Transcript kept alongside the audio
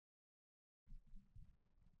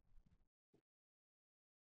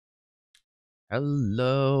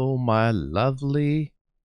Hello, my lovely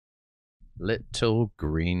little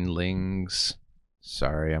greenlings.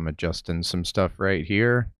 Sorry, I'm adjusting some stuff right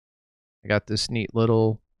here. I got this neat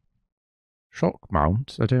little shock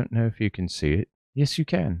mount. I don't know if you can see it. Yes, you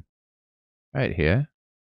can. Right here.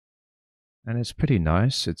 And it's pretty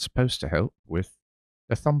nice. It's supposed to help with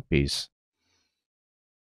the thumpies.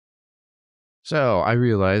 So I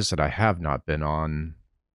realized that I have not been on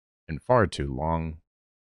in far too long.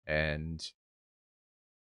 And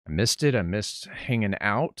I missed it. I missed hanging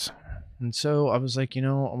out. And so I was like, I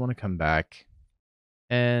want to come back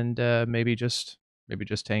and maybe just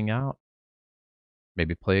hang out,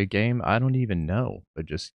 maybe play a game. I don't even know, but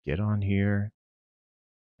just get on here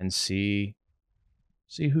and see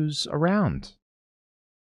who's around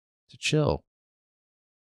to chill.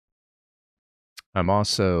 I'm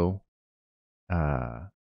also uh,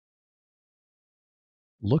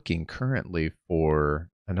 looking currently for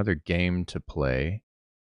another game to play.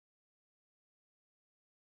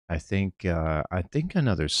 I think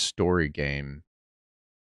another story game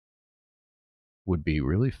would be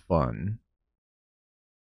really fun.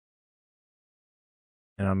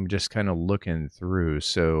 And I'm just kind of looking through.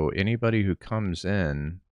 So anybody who comes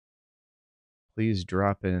in, please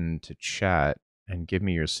drop into chat and give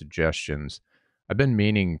me your suggestions. I've been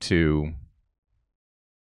meaning to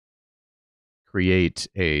create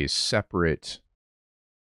a separate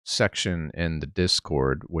section in the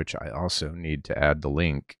Discord, which I also need to add the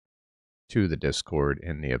link to the Discord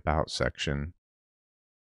in the About section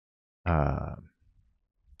uh,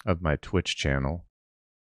 of my Twitch channel.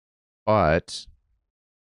 But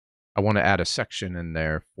I want to add a section in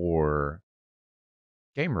there for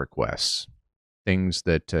game requests, things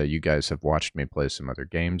that you guys have watched me play some other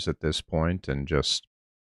games at this point, and just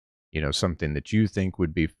something that you think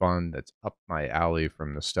would be fun that's up my alley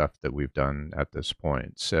from the stuff that we've done at this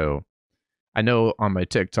point. So I know on my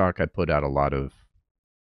TikTok I put out a lot of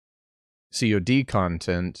COD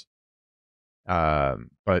content,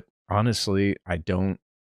 but honestly, I don't.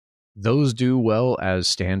 Those do well as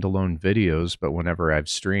standalone videos, but whenever I've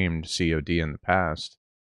streamed COD in the past,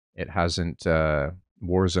 it hasn't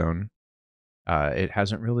Warzone. It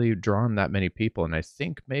hasn't really drawn that many people, and I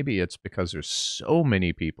think maybe it's because there's so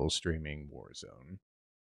many people streaming Warzone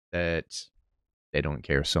that they don't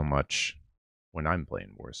care so much when I'm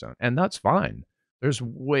playing Warzone. And that's fine. There's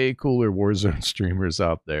way cooler Warzone streamers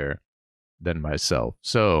out there than myself.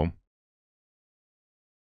 So,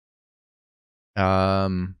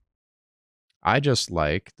 um, I just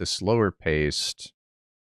like the slower paced,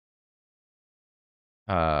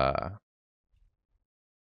 uh,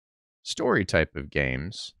 story type of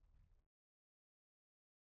games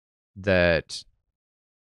that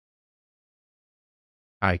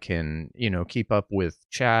I can, keep up with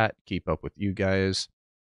chat, keep up with you guys,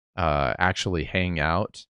 actually hang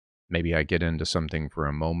out. Maybe I get into something for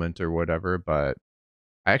a moment or whatever, but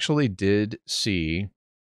I actually did see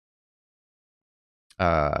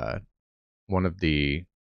uh one of the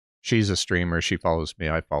she's a streamer, she follows me,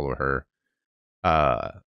 I follow her.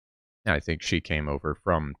 And I think she came over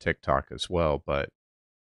from TikTok as well, but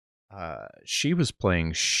she was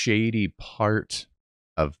playing Shady Part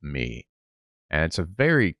of Me. And it's a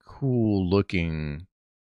very cool looking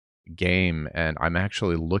game, and I'm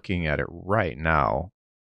actually looking at it right now,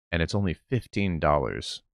 and it's only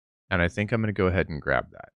 $15. And I think I'm going to go ahead and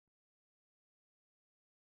grab that.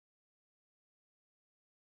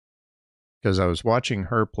 Because I was watching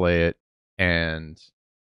her play it, and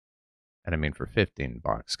I mean, for 15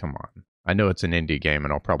 bucks, come on. I know it's an indie game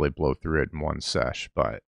and I'll probably blow through it in one sesh,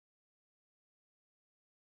 but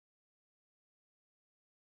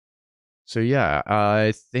so yeah,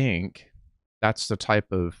 I think that's the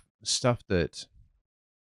type of stuff that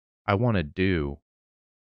I want to do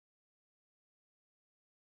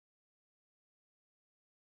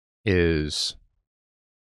is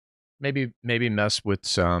maybe mess with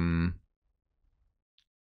some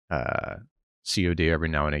uh COD every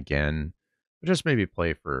now and again, but just maybe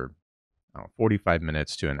play for 45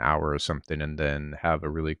 minutes to an hour or something, and then have a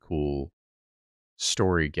really cool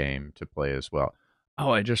story game to play as well.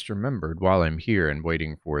 Oh, I just remembered while I'm here and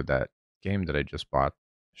waiting for that game that I just bought,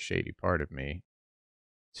 Shady Part of Me,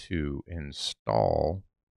 to install,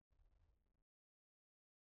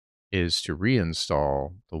 is to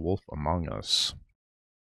reinstall The Wolf Among Us,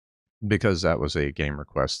 because that was a game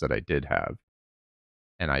request that I did have.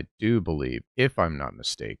 And I do believe, if I'm not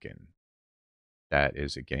mistaken, that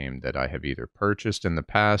is a game that I have either purchased in the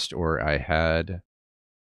past or I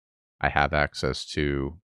have access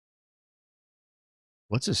to.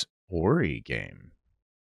 What's this Ori game?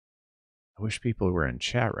 I wish people were in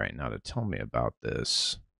chat right now to tell me about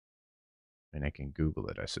this. I mean, I can Google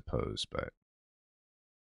it, I suppose, but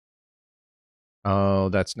oh,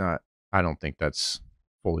 that's not. I don't think that's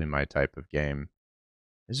fully my type of game.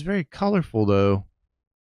 It's very colorful, though.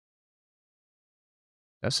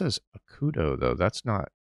 That says Akudo, though. That's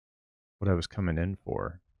not what I was coming in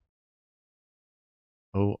for.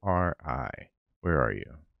 ORI. Where are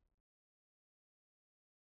you?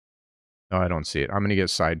 No, I don't see it. I'm going to get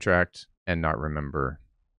sidetracked and not remember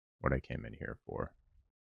what I came in here for.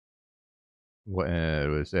 What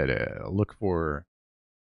was it? Look for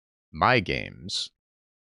my games.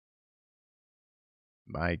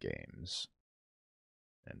 My games.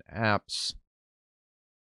 And apps.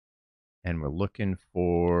 And we're looking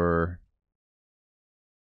for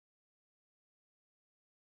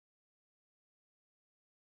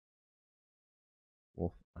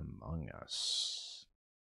Wolf Among Us.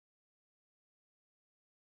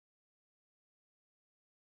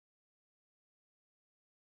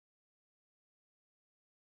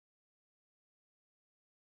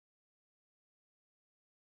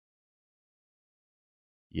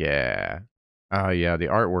 Yeah. Oh, yeah. The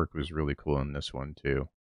artwork was really cool in this one, too.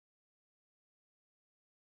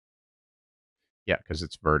 Yeah, because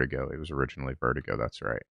it's Vertigo. It was originally Vertigo. That's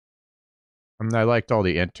right. And I liked all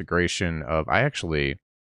the integration of. I actually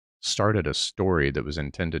started a story that was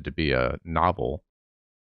intended to be a novel.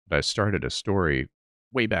 But I started a story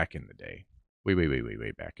way back in the day.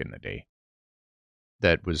 Way back in the day.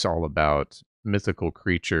 That was all about mythical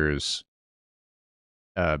creatures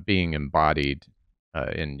being embodied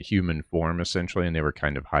in human form, essentially, and they were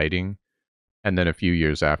kind of hiding. And then a few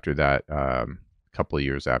years after that, a couple of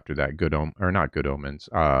years after that, or not Good Omens.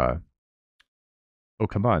 Oh,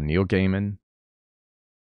 come on, Neil Gaiman,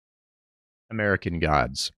 American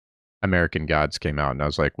Gods. American Gods came out, and I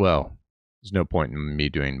was like, well, there's no point in me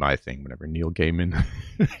doing my thing whenever Neil Gaiman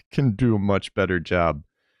can do a much better job.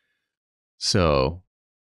 So,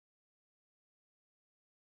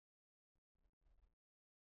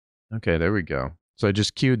 okay, there we go. So I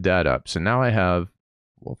just queued that up. So now I have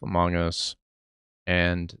Wolf Among Us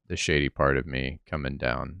and The Shady Part of Me coming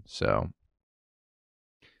down. So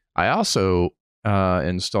I also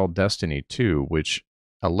installed Destiny 2, which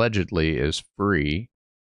allegedly is free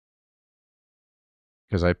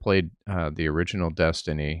because I played the original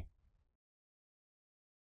Destiny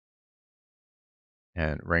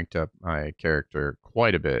and ranked up my character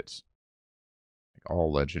quite a bit, like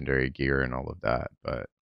all legendary gear and all of that. But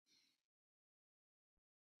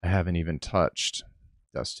I haven't even touched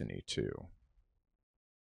Destiny 2.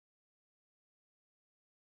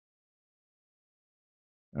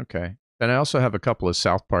 Okay. Then I also have a couple of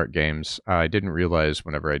South Park games. I didn't realize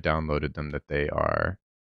whenever I downloaded them that they are.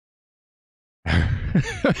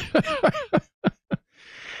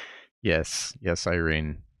 Yes, yes,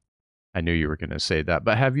 Irene. I knew you were going to say that.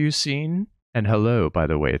 But have you seen? And hello, by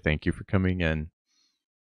the way. Thank you for coming in.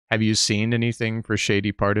 Have you seen anything for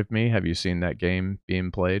Shady Part of Me? Have you seen that game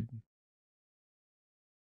being played?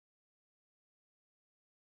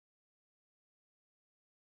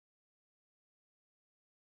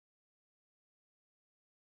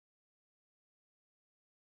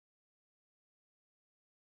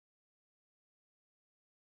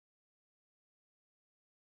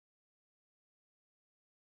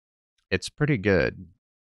 It's pretty good.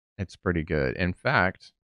 It's pretty good. In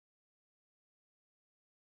fact,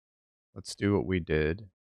 let's do what we did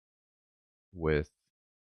with.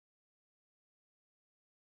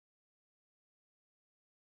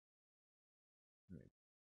 Let me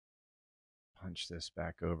punch this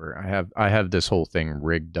back over. I have this whole thing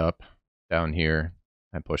rigged up down here.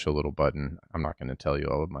 I push a little button. I'm not going to tell you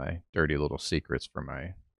all of my dirty little secrets for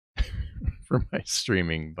my for my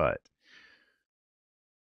streaming, but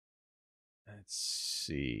let's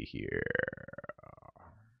see here.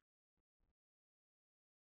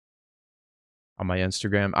 On my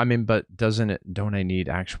Instagram. I mean, but don't I need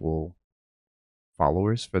actual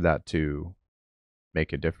followers for that to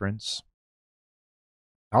make a difference?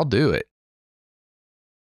 I'll do it.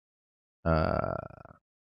 In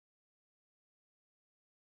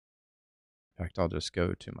fact, I'll just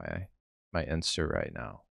go to my Insta right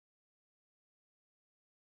now.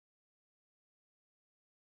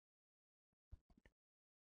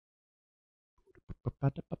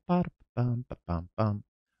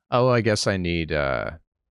 Oh, I guess I need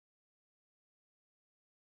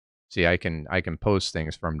see I can post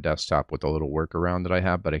things from desktop with a little workaround that I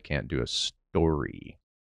have, but I can't do a story.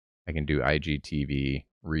 I can do IGTV,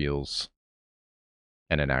 Reels,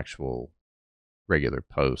 and an actual regular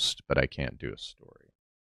post, but I can't do a story.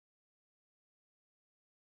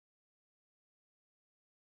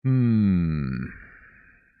 Hmm.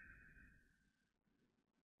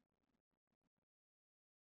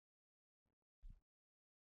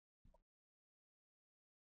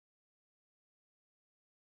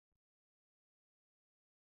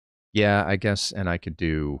 Yeah, I guess, and I could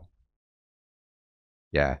do,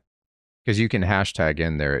 yeah, because you can hashtag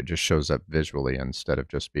in there. It just shows up visually instead of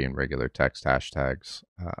just being regular text hashtags,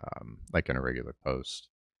 like in a regular post.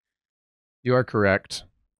 You are correct.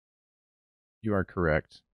 You are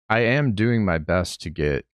correct. I am doing my best to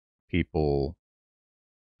get people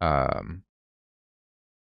um,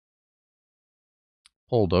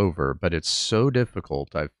 pulled over, but it's so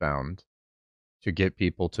difficult, I've found, to get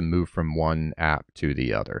people to move from one app to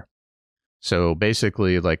the other. So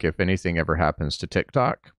basically, like if anything ever happens to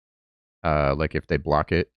TikTok, like if they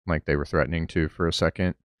block it, like they were threatening to for a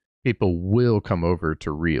second, people will come over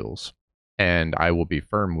to Reels, and I will be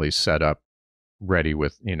firmly set up, ready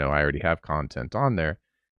with, I already have content on there.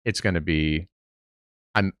 It's going to be,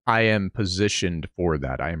 I am positioned for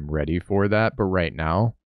that. I am ready for that. But right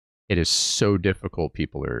now, it is so difficult.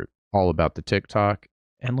 People are all about the TikTok,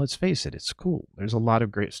 and let's face it, it's cool. There's a lot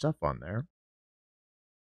of great stuff on there,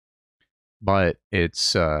 but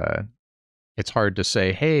it's hard to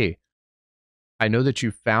say, hey, I know that you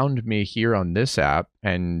found me here on this app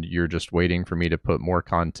and you're just waiting for me to put more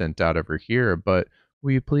content out over here, but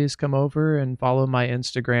will you please come over and follow my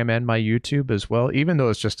Instagram and my YouTube as well? Even though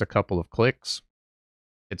it's just a couple of clicks,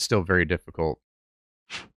 it's still very difficult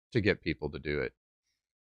to get people to do it.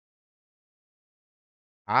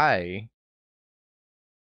 I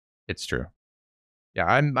It's true. Yeah,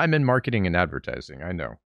 I'm in marketing and advertising. I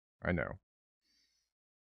know. I know.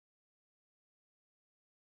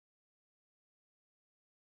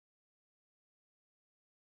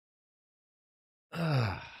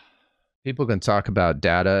 People can talk about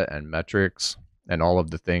data and metrics and all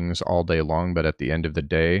of the things all day long, but at the end of the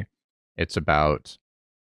day, it's about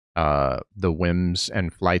the whims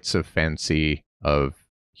and flights of fancy of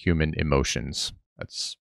human emotions.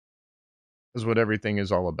 That's what everything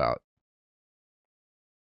is all about.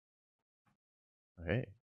 Hey,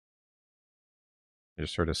 I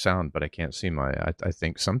just heard a sound, but I can't see my. I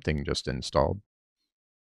think something just installed.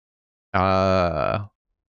 Uh,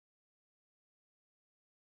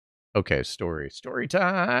 okay, story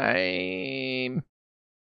time.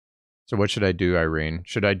 So what should I do, Irene?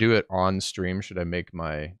 Should I do it on stream? Should I make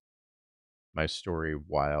my story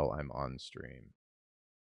while I'm on stream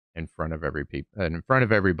in front of in front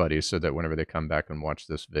of everybody, so that whenever they come back and watch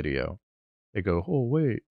this video, they go, "Oh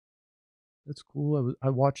wait, that's cool. I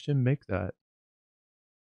watched him make that."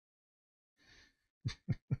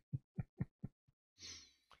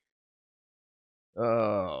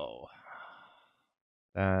 Oh,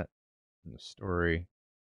 that and the story.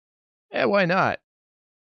 Yeah, why not?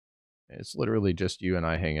 It's literally just you and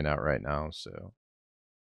I hanging out right now, so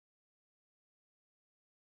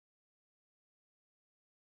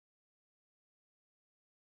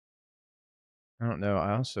I don't know.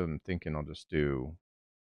 I also am thinking I'll just do.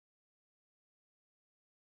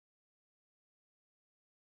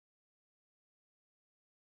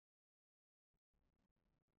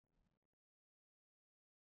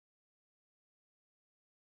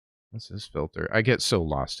 What's this filter? I get so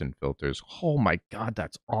lost in filters. Oh my god,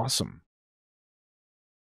 that's awesome.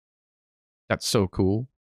 That's so cool.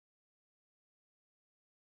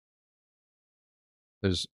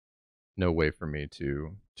 There's no way for me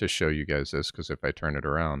to show you guys this, because if I turn it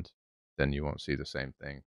around, then you won't see the same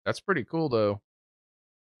thing. That's pretty cool though.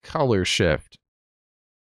 Color shift.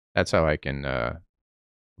 That's how I can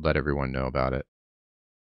let everyone know about it.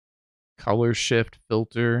 Color shift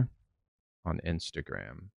filter on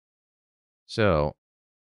Instagram. So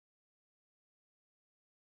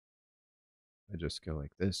I just go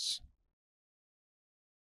like this.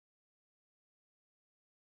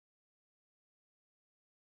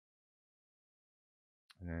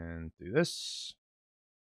 And do this.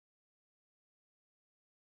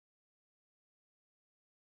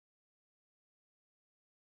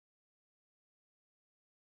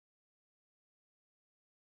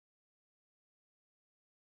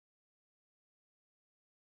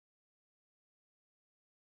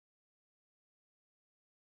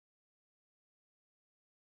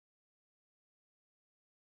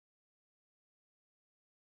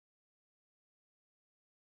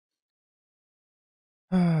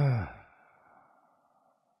 do,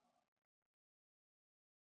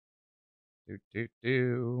 do,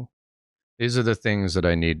 do. These are the things that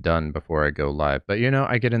I need done before I go live. But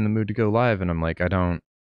I get in the mood to go live and I'm like, I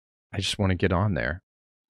just want to get on there.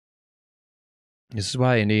 This is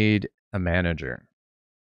why I need a manager.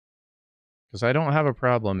 Because I don't have a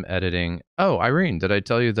problem editing. Oh, Irene, did I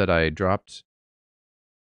tell you that I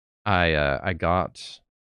got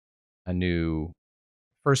a new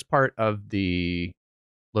first part of the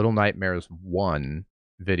Little Nightmares 1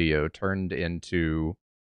 video turned into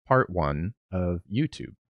part 1 of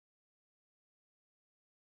YouTube.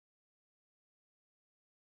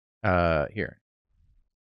 Here.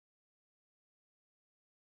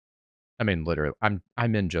 I mean, literally,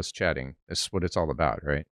 I'm in just chatting. This is what it's all about,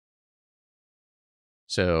 right?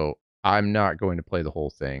 So I'm not going to play the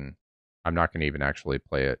whole thing. I'm not going to even actually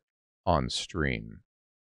play it on stream.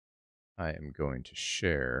 I am going to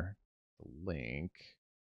share the link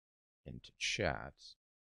into chat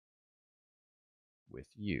with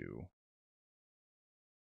you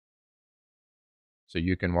so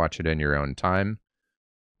you can watch it in your own time.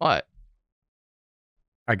 But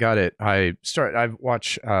I got it. I've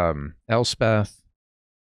watched Elspeth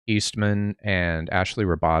Eastman and Ashley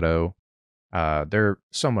Roboto. They're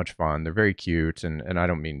so much fun. They're very cute, and I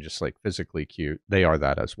don't mean just like physically cute. They are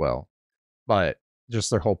that as well. But just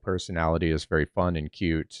their whole personality is very fun and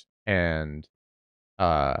cute,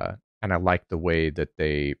 uh and I like the way that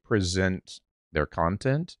they present their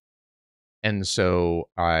content. And so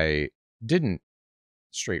I didn't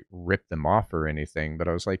straight rip them off or anything, but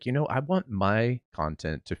I was like, I want my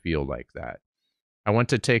content to feel like that. I want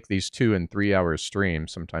to take these 2 and 3 hour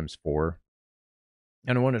streams, sometimes four,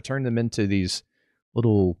 and I want to turn them into these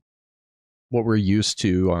little, what we're used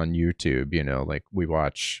to on YouTube, like we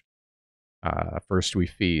watch First We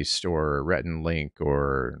Feast or Rhett and Link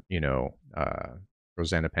or,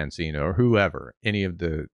 Rosanna Pansino or whoever, any of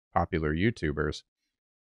the popular YouTubers.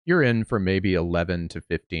 You're in for maybe 11 to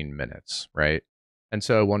 15 minutes, right? And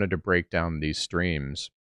so I wanted to break down these streams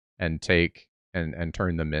and take and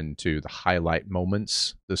turn them into the highlight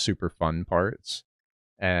moments, the super fun parts.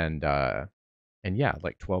 And yeah,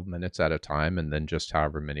 like 12 minutes at a time, and then just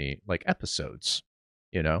however many like episodes,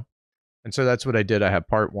 you know? And so that's what I did. I have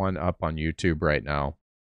part one up on YouTube right now,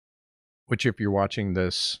 which if you're watching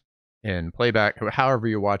this in playback, however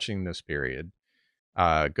you're watching this period,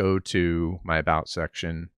 go to my about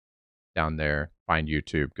section down there, find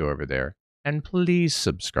YouTube, go over there, and please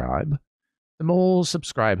subscribe. The more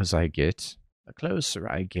subscribers I get, the closer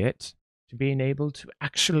I get to being able to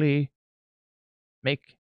actually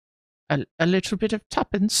make a little bit of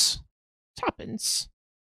tuppence,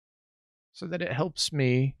 so that it helps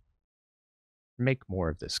me make more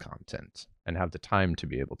of this content and have the time to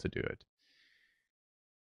be able to do it.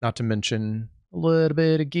 Not to mention a little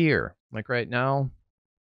bit of gear. Like right now,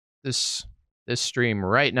 this stream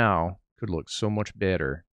right now could look so much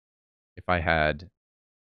better if I had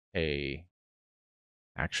a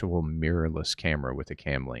actual mirrorless camera with a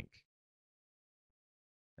cam link.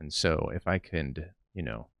 And so if I could,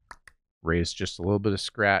 raise just a little bit of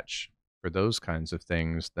scratch for those kinds of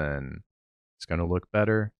things, then it's going to look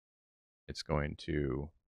better. It's going to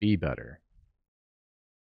be better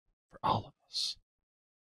for all of us.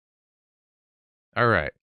 All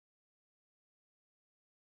right.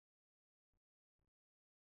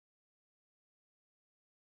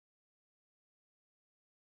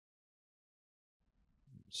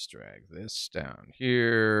 Let's drag this down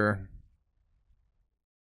here.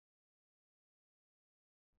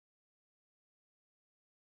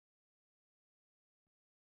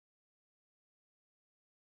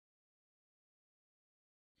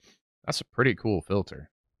 That's a pretty cool filter.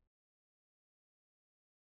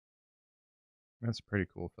 That's a pretty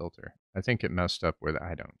cool filter. I think it messed up with.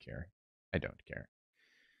 I don't care. I don't care.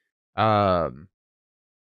 Um,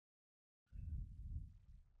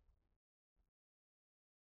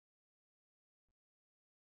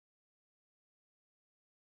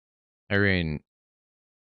 Irene,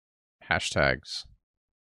 hashtags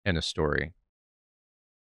in a story.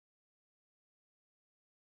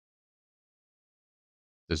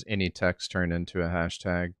 Does any text turn into a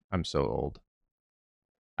hashtag? I'm so old.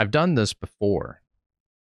 I've done this before,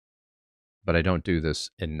 but I don't do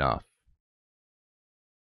this enough.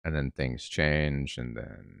 And then things change, and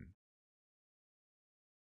then.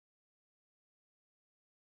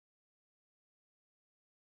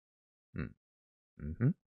 Mm-hmm.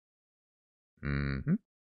 Mm-hmm.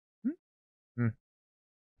 Mm-hmm.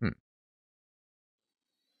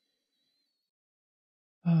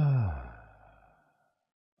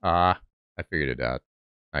 Ah, I figured it out.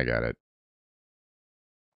 I got it.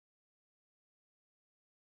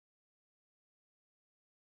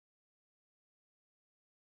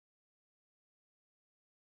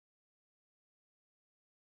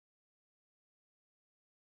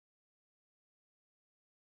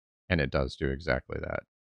 And it does do exactly that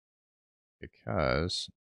because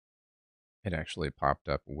it actually popped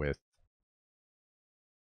up with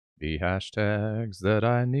the hashtags that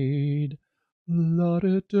I need. Yeah.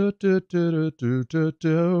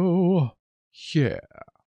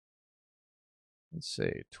 Let's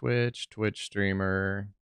see. Twitch streamer,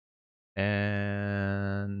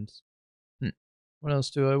 and what else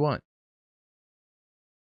do I want?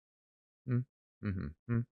 Mm-hmm.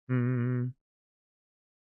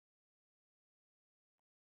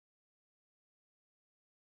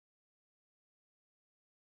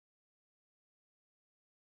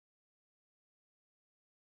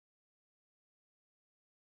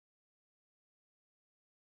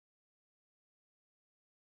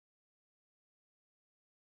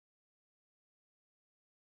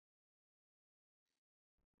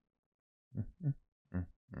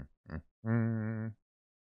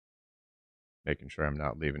 Making sure I'm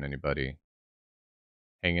not leaving anybody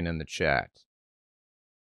hanging in the chat.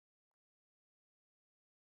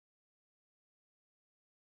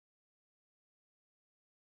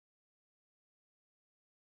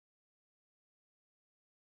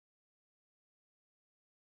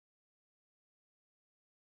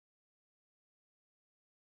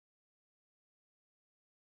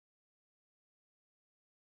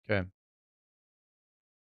 Okay.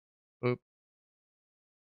 Boop.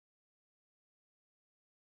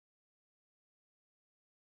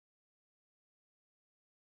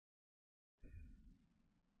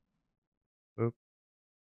 Boop.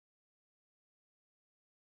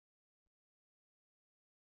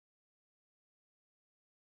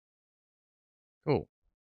 Cool.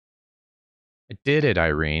 I did it,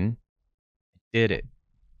 Irene. I did it.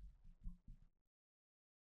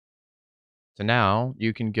 So now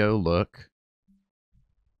you can go look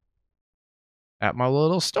at my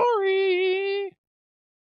little story.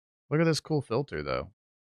 Look at this cool filter, though.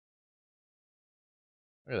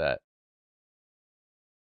 Look at that.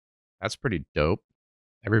 That's pretty dope.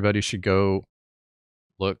 Everybody should go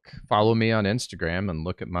follow me on Instagram and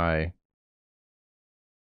look at my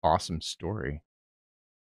awesome story.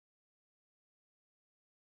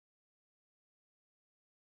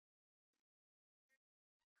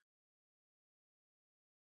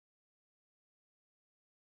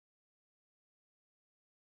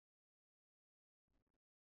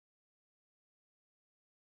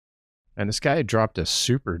 And this guy dropped a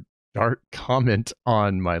super dark comment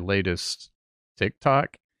on my latest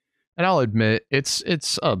TikTok. And I'll admit it's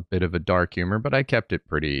a bit of a dark humor, but I kept it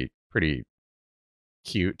pretty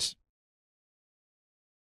cute.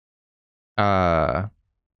 Uh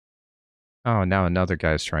oh, now another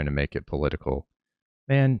guy's trying to make it political.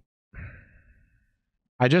 Man,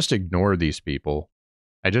 I just ignore these people.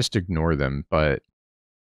 I just ignore them, but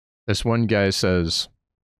this one guy says,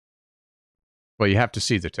 well, you have to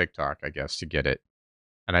see the TikTok, I guess, to get it.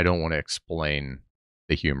 And I don't want to explain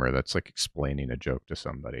the humor. That's like explaining a joke to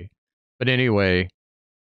somebody. But anyway,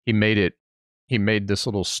 he made it he made this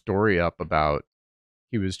little story up about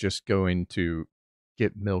he was just going to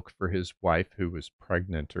get milk for his wife who was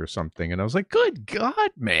pregnant or something. And I was like, good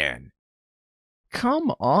God, man.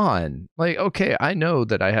 Come on. Like, okay, I know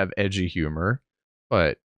that I have edgy humor,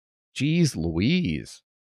 but geez Louise.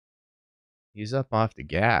 He's up off the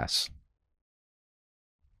gas.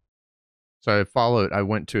 So I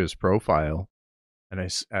went to his profile and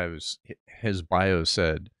his bio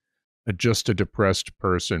said, just a depressed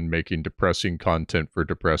person making depressing content for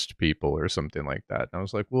depressed people or something like that. And I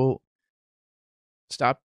was like, well,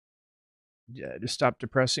 stop just stop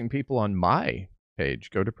depressing people on my page.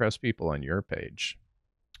 Go depress people on your page.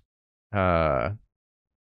 Uh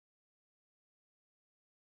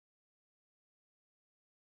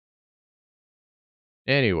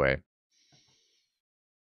anyway.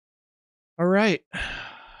 All right.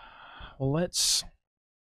 Well, let's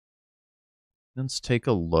take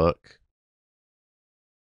a look.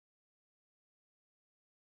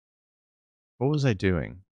 What was I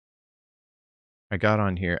doing? I got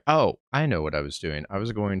on here. Oh, I know what I was doing. I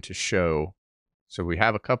was going to show. So we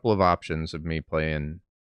have a couple of options of me playing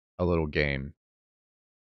a little game.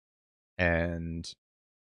 And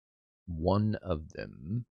one of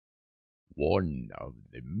them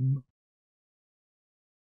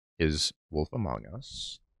is Wolf Among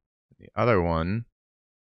Us. The other one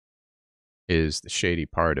is the Shady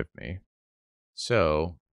Part of Me.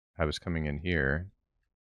 So I was coming in here,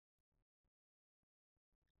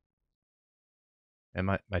 and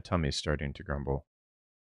my tummy's starting to grumble.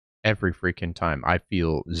 Every freaking time. I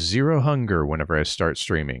feel zero hunger whenever I start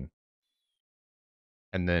streaming.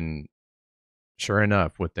 And then, sure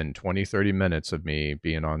enough, within 20, 30 minutes of me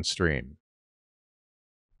being on stream,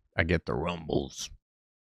 I get the rumbles.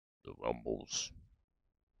 The rumbles.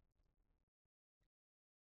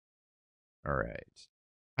 All right.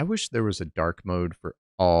 I wish there was a dark mode for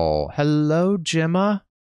all. Hello, Gemma.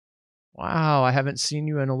 Wow, I haven't seen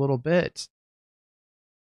you in a little bit.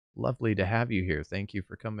 Lovely to have you here. Thank you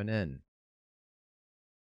for coming in.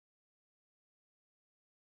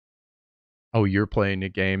 Oh, you're playing a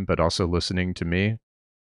game, but also listening to me?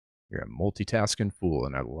 You're a multitasking fool,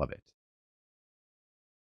 and I love it.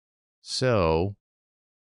 So,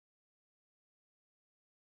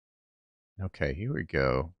 okay, here we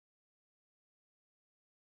go.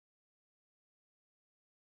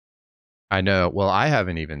 I know. Well, I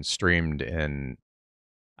haven't even streamed in,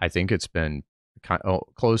 I think it's been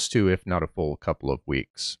close to, if not a full couple of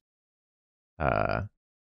weeks.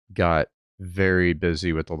 Got very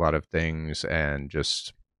busy with a lot of things and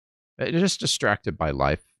just distracted by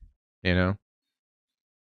life, you know?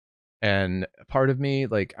 And part of me,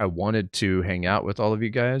 like, I wanted to hang out with all of you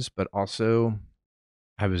guys, but also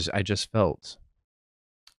I just felt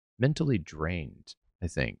mentally drained, I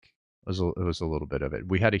think. It was a little bit of it.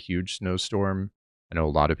 We had a huge snowstorm. I know a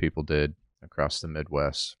lot of people did across the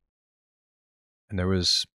Midwest. And there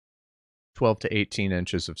was 12 to 18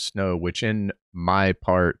 inches of snow, which in my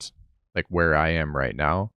part, like where I am right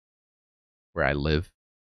now, where I live,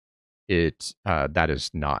 that is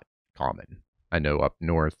not common. I know up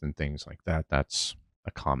north and things like that, that's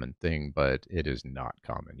a common thing, but it is not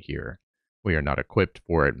common here. We are not equipped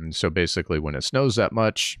for it. And so basically when it snows that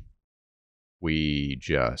much, we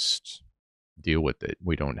just deal with it.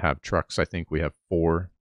 We don't have trucks. I think we have 4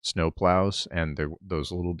 snow plows, and they're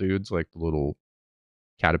those little dudes, like the little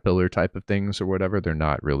caterpillar type of things or whatever. They're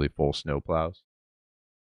not really full snow plows.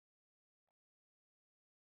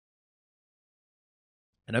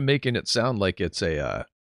 And I'm making it sound like it's a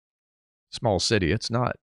small city. It's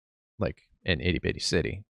not like an itty bitty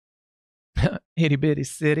city. Itty bitty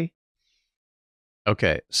city.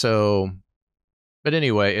 Okay, so, but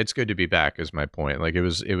anyway, it's good to be back. Is my point. Like it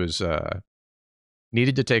was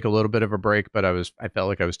needed to take a little bit of a break, but I felt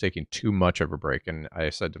like I was taking too much of a break, and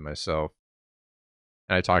I said to myself,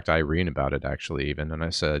 and I talked to Irene about it actually, even, and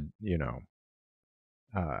I said,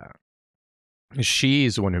 uh,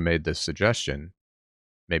 she's the one who made this suggestion.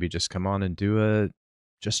 Maybe just come on and do a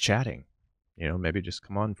just chatting. Maybe just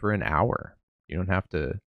come on for an hour. You don't have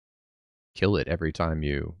to kill it every time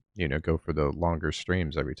you go for the longer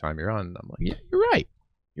streams every time you're on. I'm like, yeah, you're right.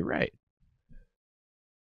 You're right.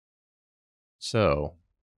 So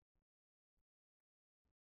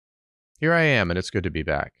here I am, and it's good to be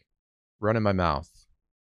back. Running my mouth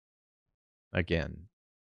again.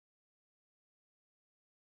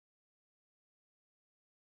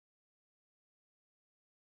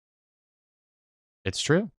 It's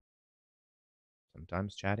true.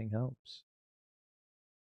 Sometimes chatting helps.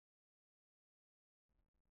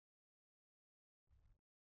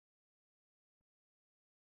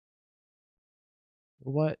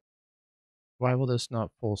 What? Why will this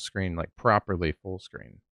not full screen, like properly full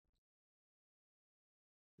screen?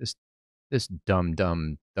 This this dummy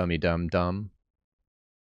dumb.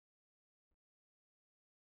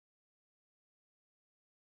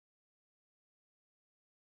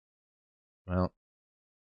 Well,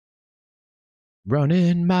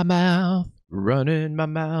 running my mouth, running my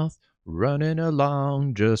mouth, running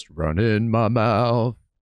along, just running my mouth.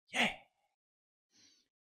 Yeah.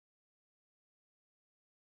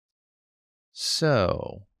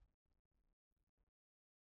 So,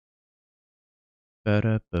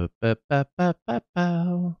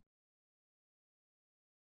 ba-da-ba-ba-ba-ba-ba.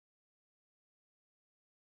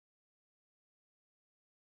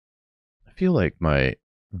 I feel like my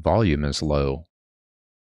volume is low.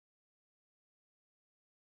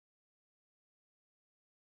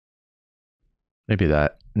 Maybe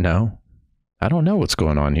that. No, I don't know what's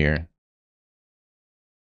going on here.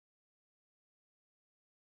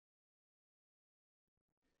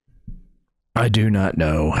 I do not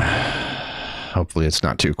know. Hopefully it's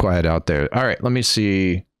not too quiet out there. All right, let me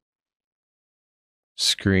see.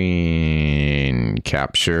 Screen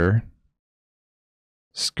capture.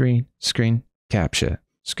 Screen capture.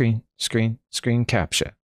 Screen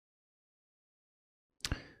capture.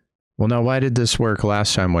 Well, now why did this work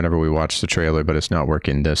last time whenever we watched the trailer, but it's not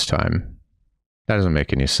working this time? That doesn't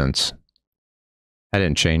make any sense. I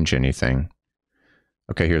didn't change anything.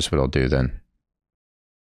 Okay, here's what I'll do then.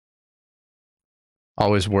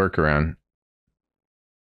 Always work around.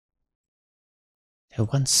 There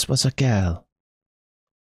once was a girl.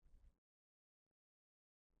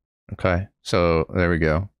 Okay, so there we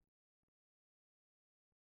go.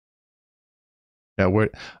 Now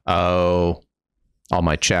what? Oh, all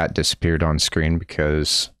my chat disappeared on screen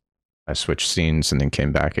because I switched scenes and then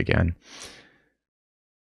came back again.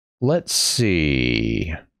 Let's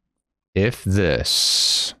see if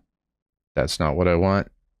this. That's not what I want.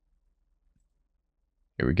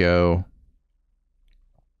 Here we go.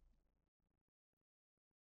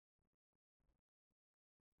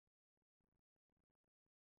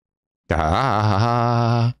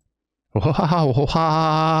 Ah,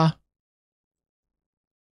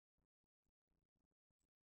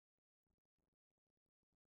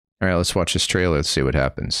 All right, let's watch this trailer. Let's see what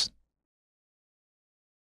happens.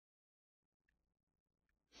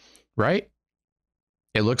 Right?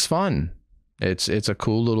 It looks fun. It's a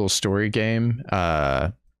cool little story game.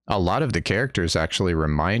 A lot of the characters actually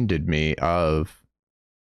reminded me of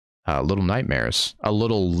Little Nightmares. A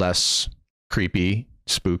little less creepy,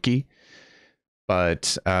 spooky,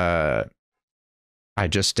 but I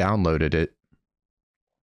just downloaded it.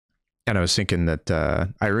 And I was thinking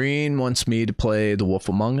that Irene wants me to play The Wolf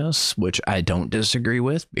Among Us, which I don't disagree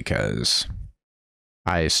with because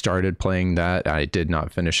I started playing that. I did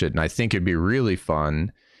not finish it. And I think it'd be really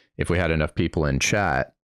fun if we had enough people in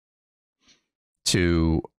chat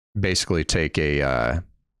to basically take a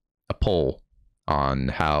poll on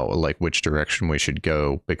how, like, which direction we should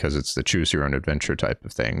go, because it's the choose your own adventure type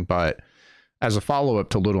of thing. But as a follow-up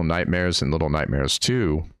to Little Nightmares and Little Nightmares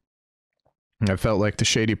 2, I felt like the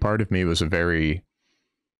Shady Part of Me was a very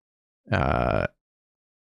well,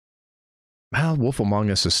 Wolf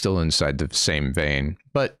Among Us is still inside the same vein,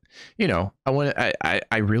 but you know,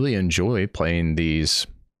 I really enjoy playing these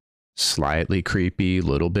slightly creepy,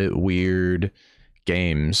 little bit weird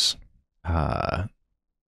games. They're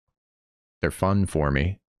fun for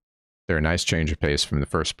me. They're a nice change of pace from the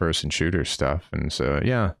first person shooter stuff, and so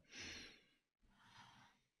yeah.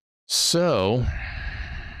 So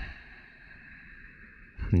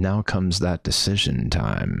now comes that decision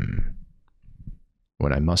time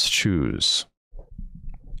when I must choose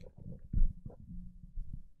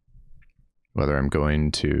whether I'm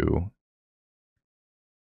going to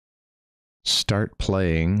start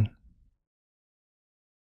playing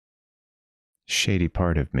Shady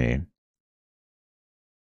Part of Me.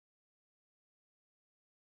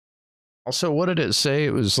 Also, what did it say?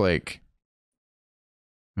 It was like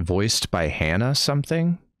voiced by Hannah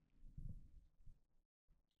something?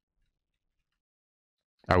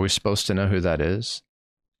 Are we supposed to know who that is?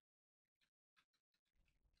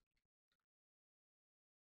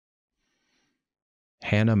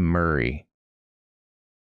 Hannah Murray.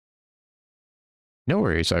 No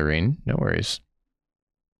worries, Irene. No worries.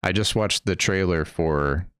 I just watched the trailer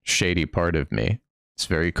for Shady Part of Me. It's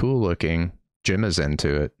very cool looking. Jim is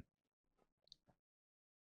into it.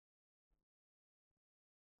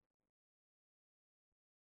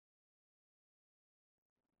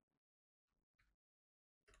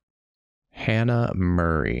 Hannah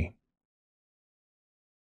Murray.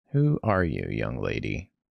 Who are you, young lady?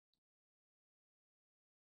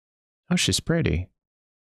 Oh, she's pretty.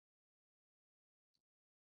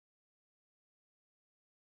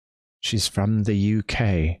 She's from the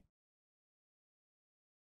UK.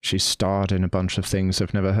 She starred in a bunch of things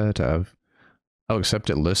I've never heard of. Oh, except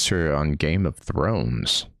it lists her on Game of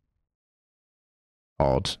Thrones.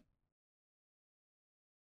 Odd.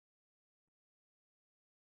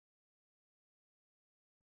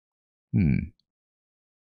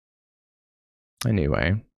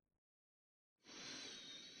 Anyway.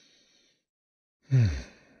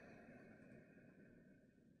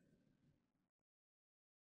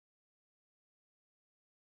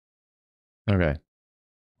 Okay.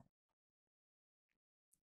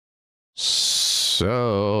 So,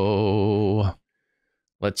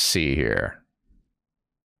 let's see here.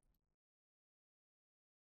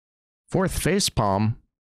 Fourth facepalm?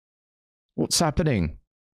 What's happening?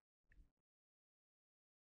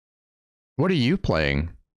 What are you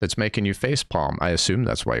playing that's making you facepalm? I assume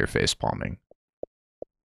that's why you're facepalming.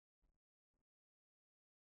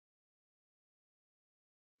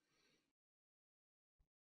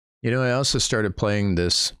 You know, I also started playing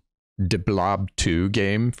this De Blob 2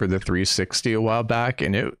 game for the 360 a while back,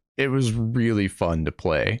 and it was really fun to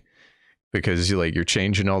play because you're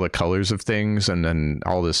changing all the colors of things and then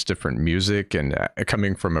all this different music, and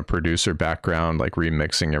coming from a producer background, like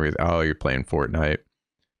remixing everything. Oh, you're playing Fortnite.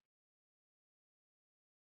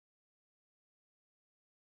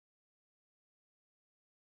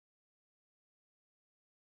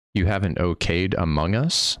 You haven't okayed Among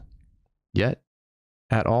Us yet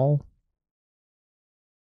at all?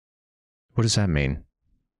 What does that mean?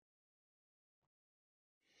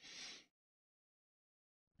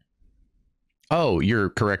 Oh, you're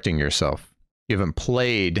correcting yourself. You haven't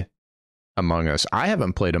played Among Us. I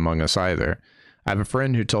haven't played Among Us either. I have a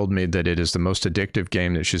friend who told me that it is the most addictive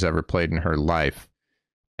game that she's ever played in her life.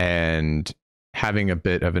 And having a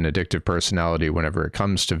bit of an addictive personality whenever it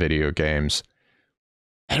comes to video games,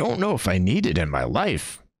 I don't know if I need it in my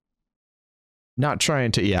life. Not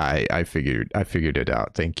trying to, yeah, I figured it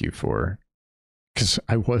out. Thank you for, because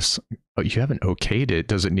I was, oh, you haven't okayed it.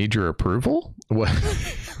 Does it need your approval? What?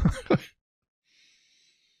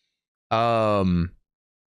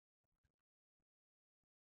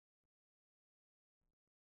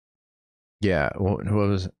 Yeah, what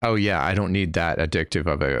was... Oh yeah, I don't need that addictive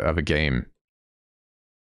of a game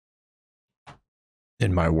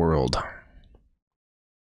in my world.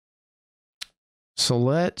 So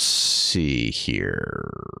let's see here.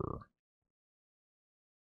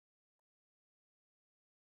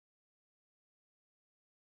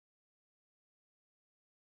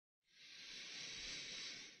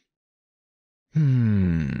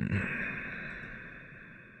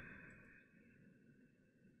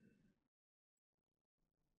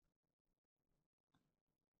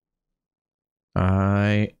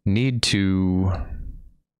 I need to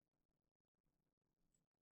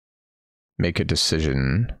make a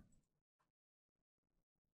decision.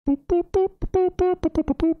 What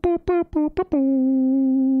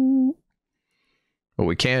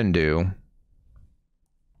we can do...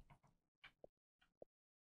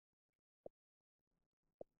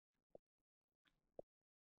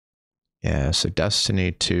 Yeah, so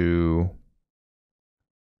Destiny 2...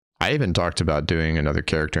 I even talked about doing another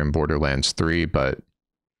character in Borderlands 3, but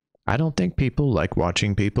I don't think people like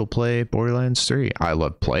watching people play Borderlands 3. I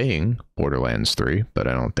love playing Borderlands 3, but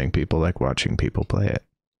I don't think people like watching people play it.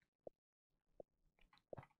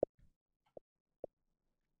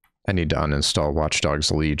 I need to uninstall Watch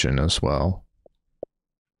Dogs Legion as well.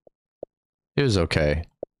 It was okay.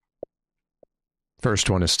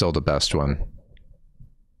 First one is still the best one.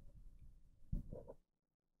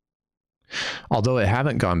 Although I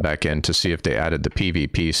haven't gone back in to see if they added the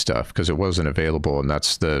PvP stuff, because it wasn't available, and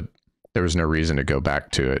that's the... There was no reason to go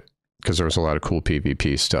back to it, because there was a lot of cool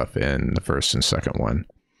PvP stuff in the first and second one.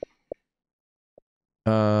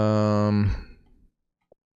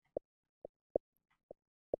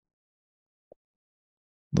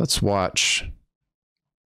 Let's watch...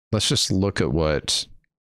 Let's just look at what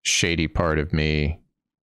Shady Part of Me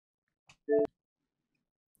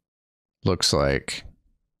looks like.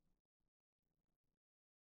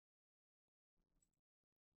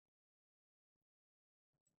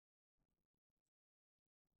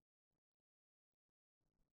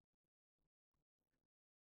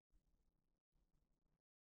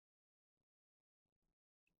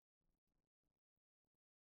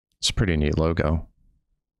 It's a pretty neat logo.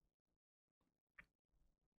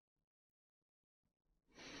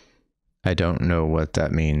 I don't know what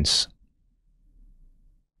that means.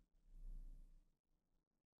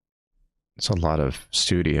 It's a lot of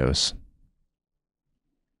studios.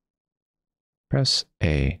 Press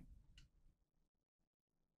A.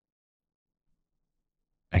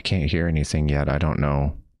 I can't hear anything yet. I don't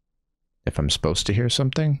know if I'm supposed to hear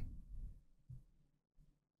something.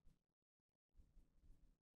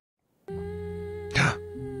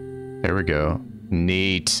 There we go.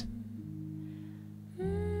 Neat.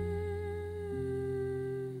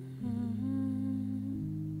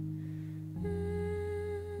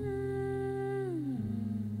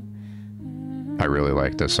 I really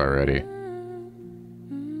like this already.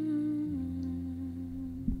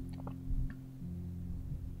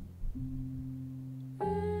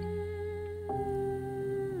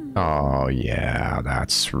 Oh yeah,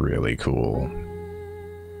 that's really cool.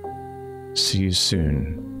 See you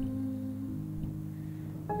soon.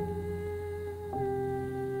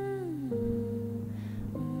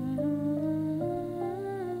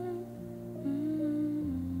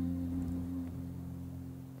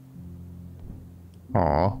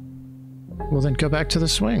 Aw. Well then go back to the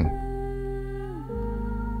swing.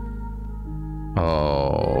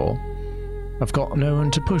 Oh. I've got no one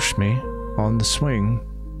to push me on the swing.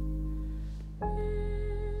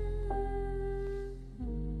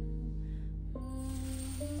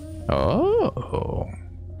 Oh.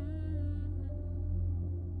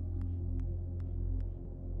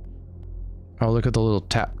 Oh, look at the little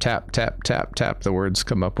tap, tap, tap, tap, tap. The words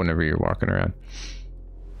come up whenever you're walking around.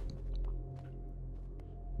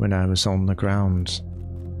 When I was on the ground.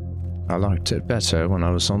 I liked it better when I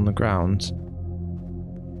was on the ground.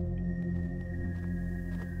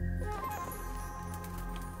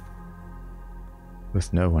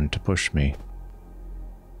 With no one to push me.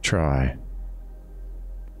 Try.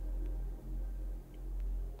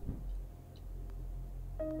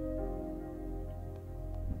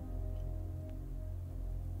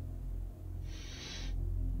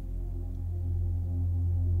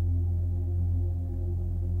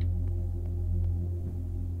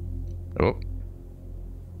 Oh.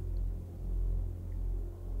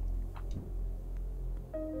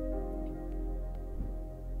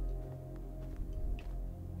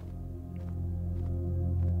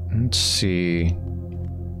 Let's see.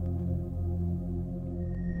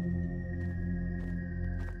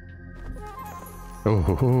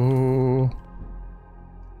 Oh.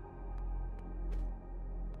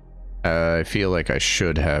 I feel like I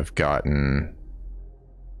should have gotten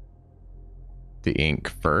the ink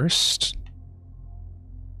first.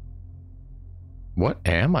 What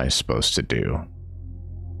am I supposed to do?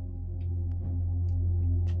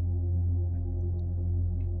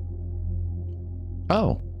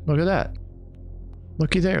 Oh, look at that.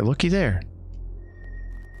 Looky there, looky there.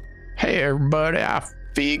 Hey everybody, I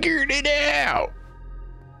figured it out.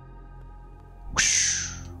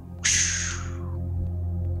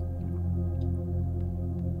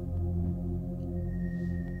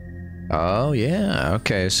 Oh yeah,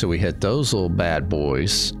 okay, so we hit those little bad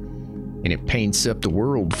boys, and it paints up the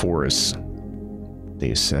world for us.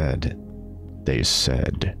 They said,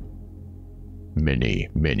 many,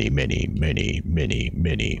 many, many, many, many,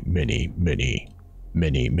 many, many, many,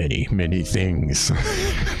 many, many, many things.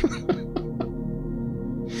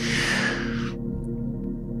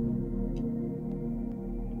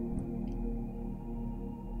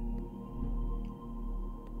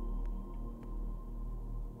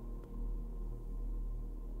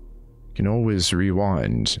 Can always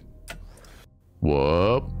rewind.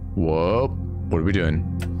 Whoop, whoop. What are we doing?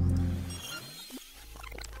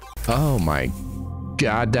 Oh my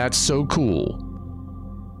god, that's so cool.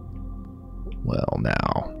 Well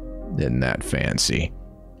now, isn't that fancy?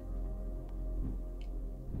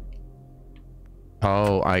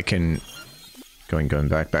 Oh, I can... Going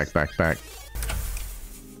back.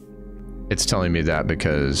 It's telling me that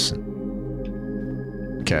because...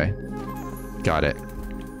 Okay. Got it.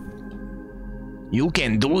 You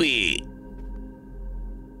can do it!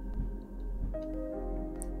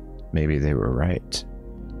 Maybe they were right.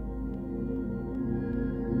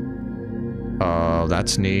 Oh,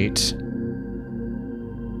 that's neat.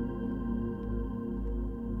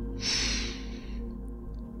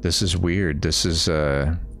 This is weird. This is,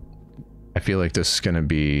 I feel like this is gonna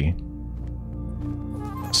be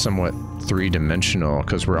somewhat three-dimensional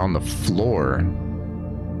because we're on the floor.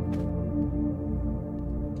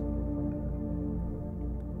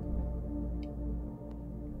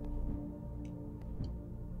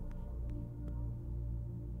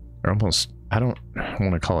 Or almost, I don't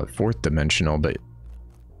want to call it fourth dimensional, but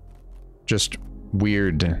just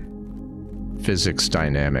weird physics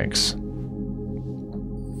dynamics.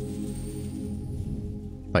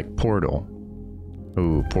 Like Portal.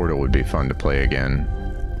 Ooh, Portal would be fun to play again.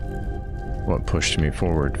 What pushed me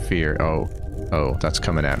forward? Fear. Oh, that's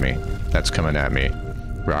coming at me. That's coming at me.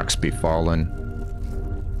 Rocks be falling.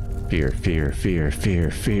 Fear, fear, fear,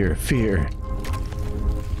 fear, fear, fear.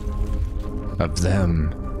 Of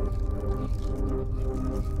them.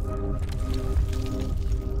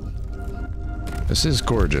 This is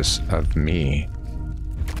gorgeous of me.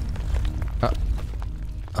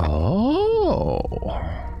 Oh.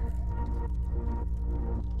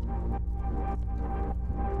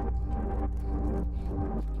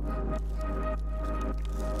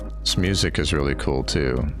 This music is really cool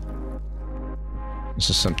too. This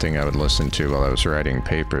is something I would listen to while I was writing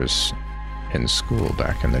papers in school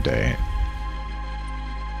back in the day.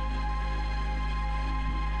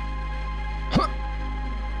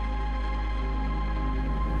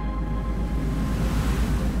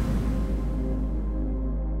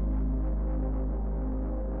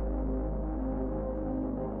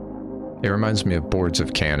 It reminds me of Boards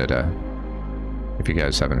of Canada. If you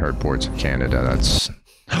guys haven't heard Boards of Canada, that's...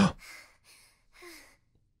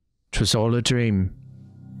 Twas all a dream.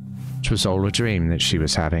 'Twas all a dream that she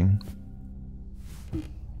was having.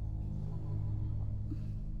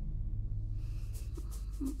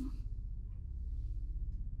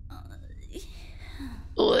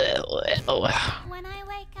 When I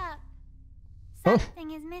wake up,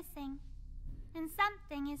 something is missing, and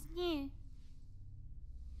something is new.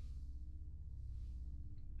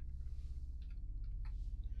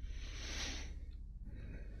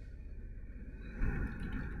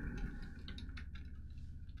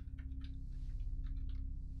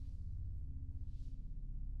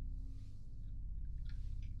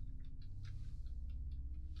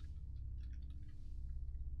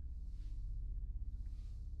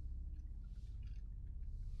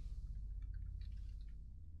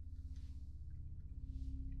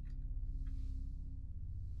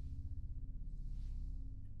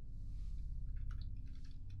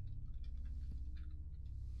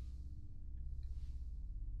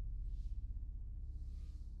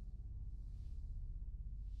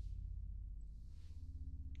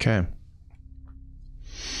 Okay.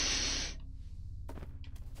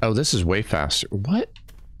 Oh, this is way faster. What?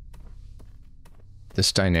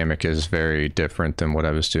 This dynamic is very different than what I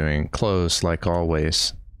was doing. Close, like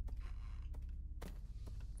always.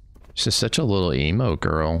 She's such a little emo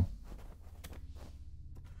girl.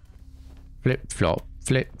 Flip-flop,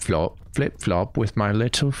 flip-flop, flip-flop with my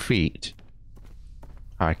little feet.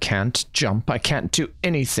 I can't jump, I can't do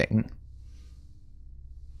anything.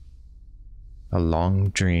 A long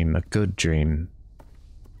dream, a good dream.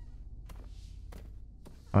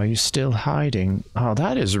 Are you still hiding? Oh,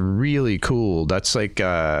 that is really cool. That's like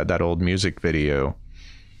that old music video.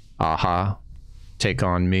 Aha. Take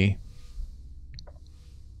on me.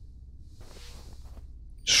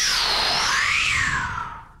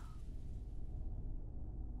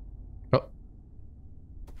 Oh.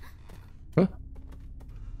 Oh.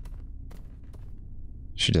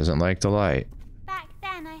 She doesn't like the light. Back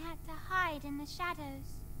then I had to hide in the shadows.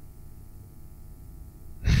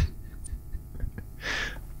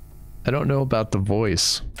 I don't know about the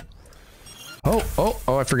voice. Oh,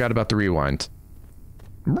 I forgot about the rewind.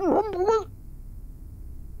 Where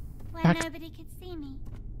nobody could see me.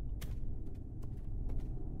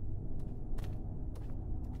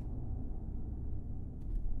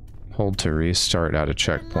 Hold to restart at a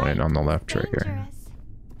checkpoint on the left trigger. Dangerous.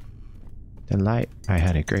 The light, I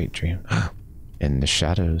had a great dream. In the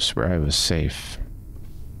shadows where I was safe.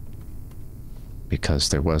 Because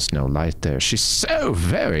there was no light there. She's so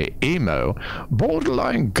very emo.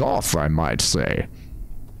 Borderline goth, I might say.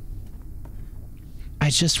 I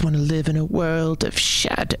just want to live in a world of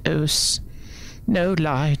shadows. No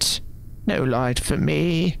light. No light for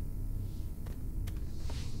me.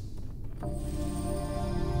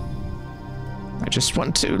 I just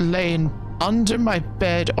want to lay under my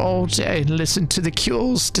bed all day and listen to the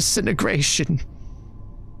Cure's disintegration.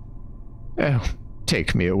 Oh,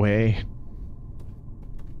 take me away.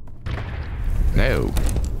 No.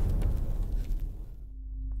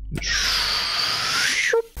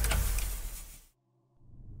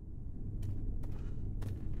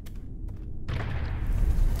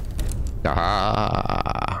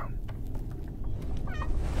 Ah.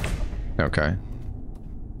 Okay.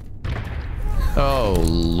 Oh,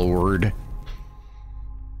 Lord.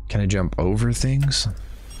 Can I jump over things?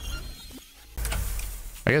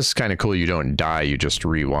 I guess it's kind of cool you don't die, you just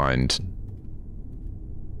rewind.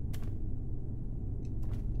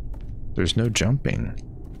 There's no jumping.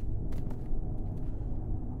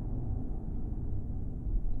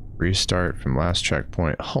 Restart from last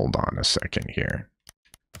checkpoint. Hold on a second here.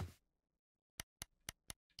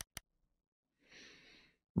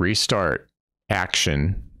 Restart,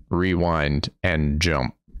 action, rewind, and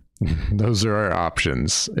jump. Those are our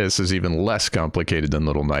options. This is even less complicated than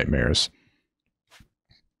Little Nightmares.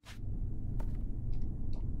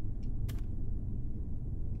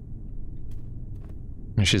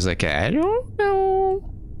 And she's like, I don't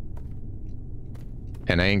know.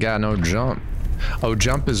 And I ain't got no jump. Oh,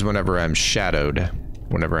 jump is whenever I'm shadowed.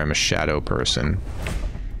 Whenever I'm a shadow person.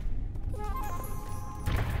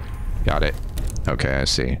 Got it. Okay, I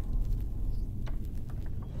see.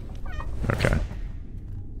 Okay.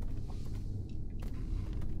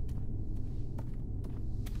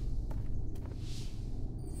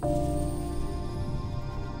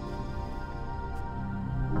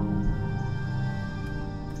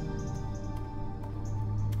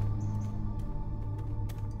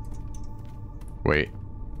 Wait.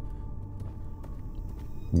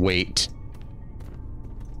 Wait.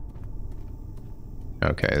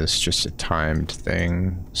 Okay, this is just a timed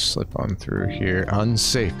thing. Slip on through here.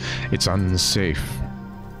 Unsafe. It's unsafe.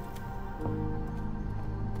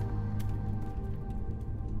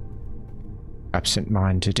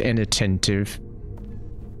 Absent-minded, inattentive.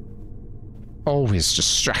 Always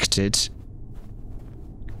distracted.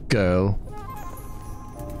 Girl.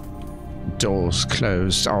 Doors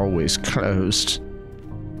closed, always closed.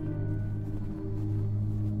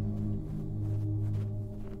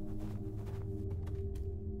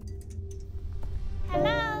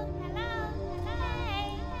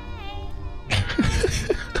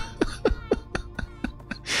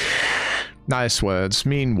 Nice words,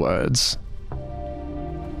 mean words.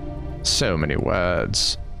 So many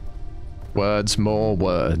words. Words, more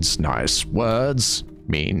words. Nice words,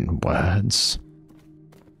 mean words.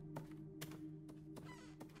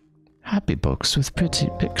 Happy books with pretty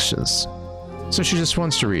pictures. So she just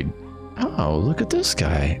wants to read. Oh, look at this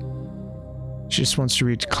guy. She just wants to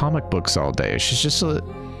read comic books all day. She's just a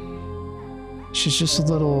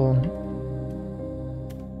little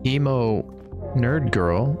emo nerd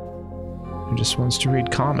girl who just wants to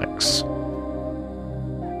read comics.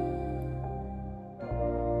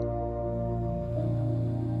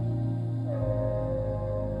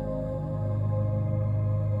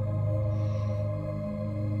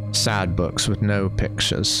 Sad books with no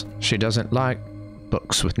pictures. She doesn't like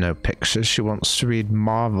books with no pictures. She wants to read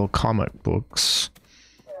Marvel comic books.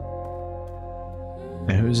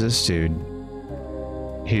 And who's this dude?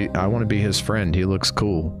 I want to be his friend. He looks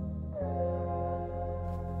cool.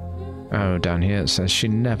 Oh, down here it says she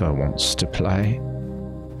never wants to play.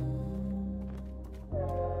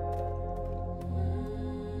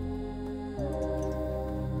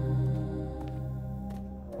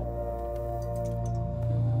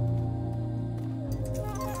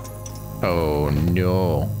 Oh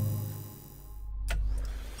no.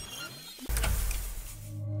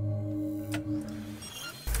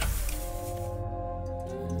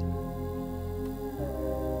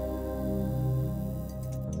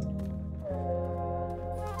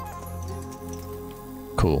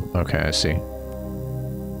 Cool. Okay, I see.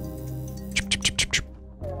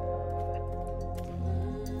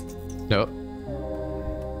 Nope.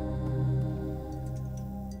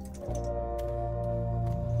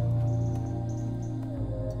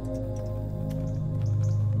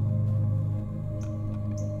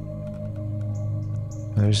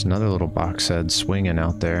 There's another little box head swinging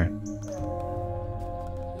out there.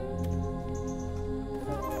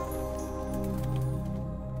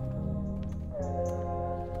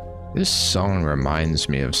 This song reminds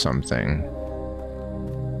me of something.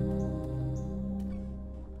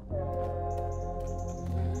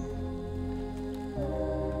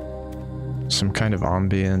 Some kind of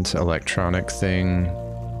ambient electronic thing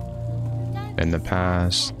in the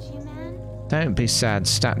past. Don't be sad,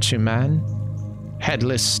 statue man.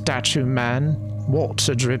 Headless statue man.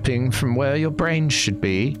 Water dripping from where your brain should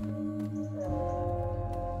be.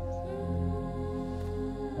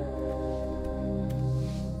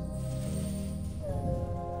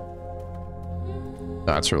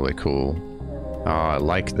 That's really cool. Oh, I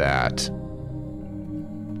like that.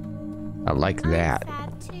 I like that.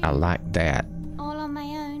 I like that. All on my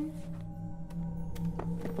own.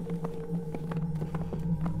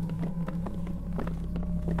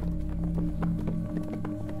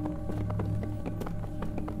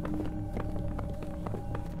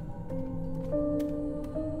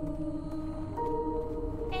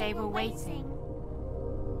 They were waiting.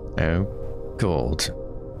 Oh, God.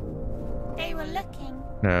 They were looking.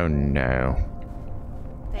 Oh, no.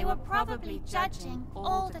 They were probably judging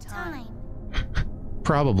all the time.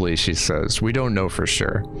 Probably, she says. We don't know for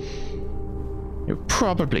sure. You're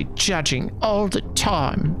probably judging all the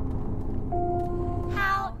time.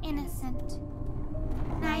 How innocent.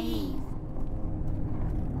 Naive.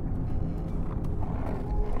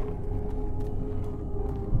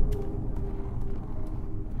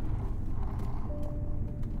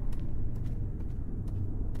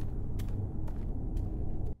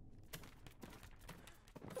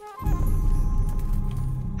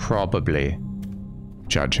 Probably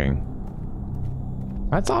judging.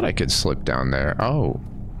 I thought I could slip down there. Oh,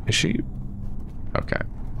 is she? Okay.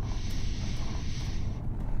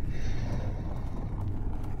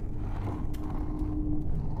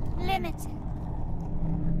 Limited.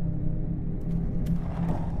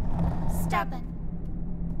 Stubborn.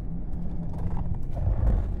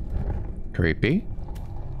 Creepy.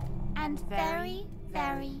 And very,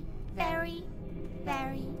 very, very,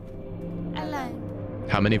 very alone.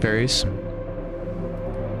 How many berries?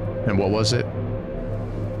 And what was it?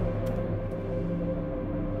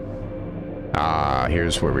 Ah,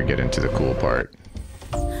 here's where we get into the cool part.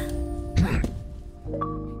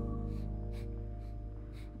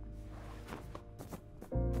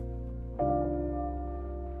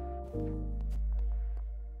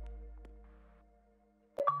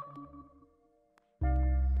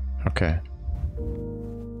 Okay.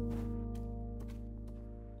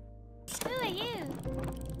 Who are you?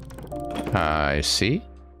 I see.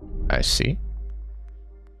 I see.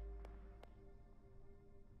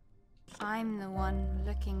 I'm the one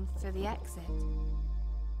looking for the exit.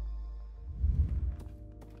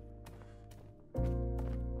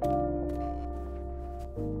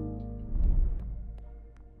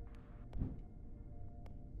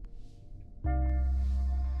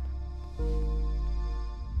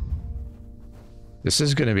 This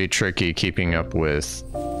is going to be tricky keeping up with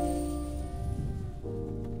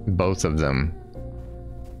both of them.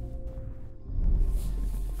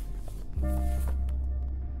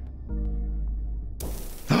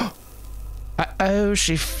 Uh-oh,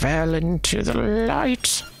 she fell into the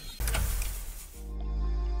light.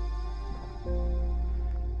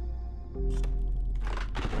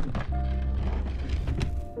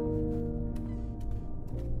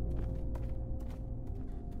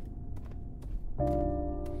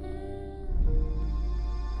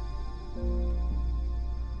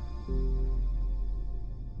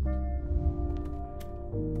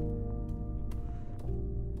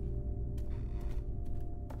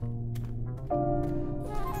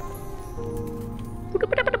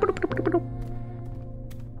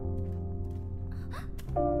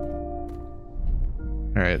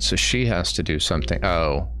 Alright, so she has to do something.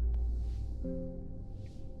 Oh.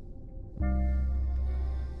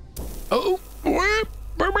 Oh!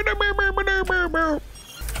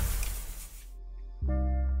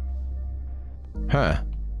 Huh.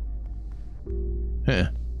 Huh.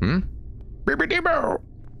 Hmm?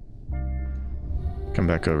 Come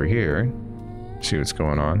back over here. See what's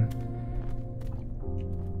going on.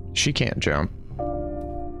 She can't jump.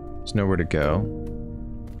 There's nowhere to go.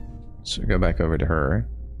 So go back over to her.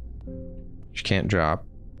 She can't drop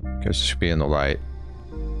because she should be in the light.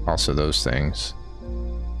 Also those things.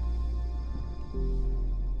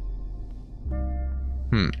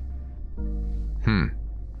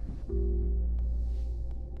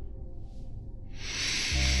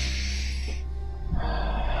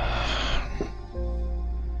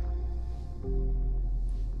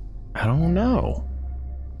 I don't know.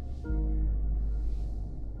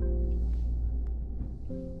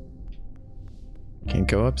 Can't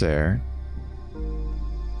go up there.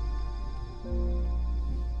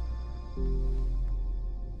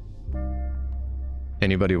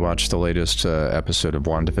 Anybody watch the latest episode of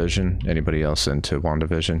WandaVision? Anybody else into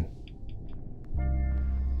WandaVision?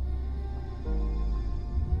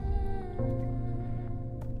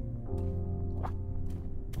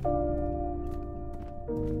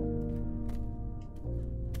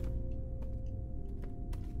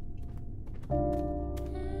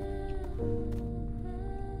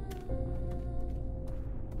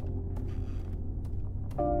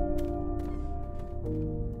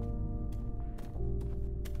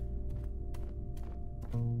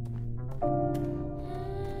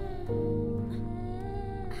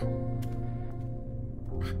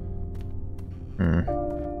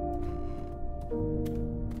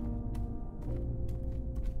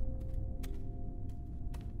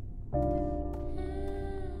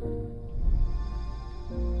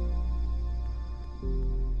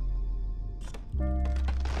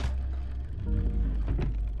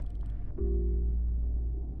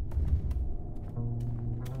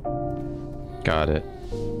 Got it.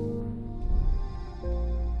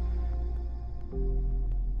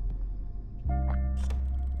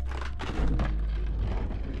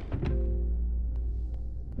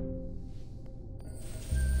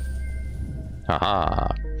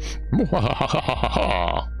 Haha.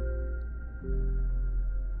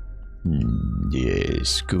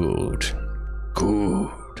 Yes, good. Good.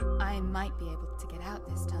 I might be able to get out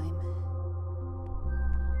this time.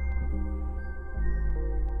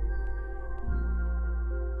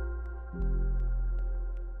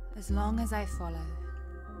 As long as I follow,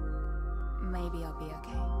 maybe I'll be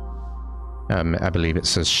okay. I believe it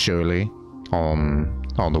says surely on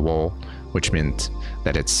the wall, which meant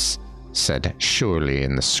that it's said surely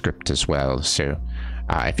in the script as well. So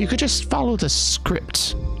if you could just follow the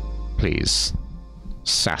script, please.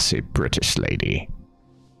 Sassy British lady.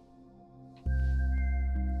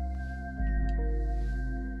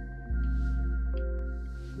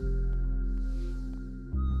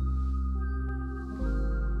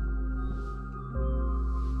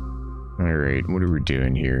 Alright, what are we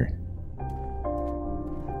doing here?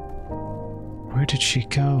 Where did she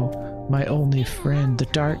go? My only friend, the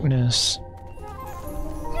darkness.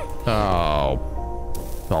 Oh.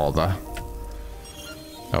 Balda.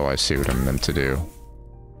 Oh, I see what I'm meant to do.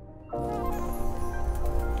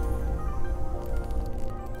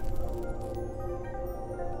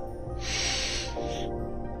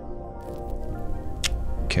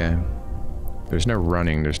 Okay. There's no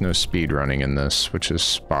running, there's no speed running in this, which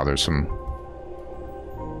is bothersome.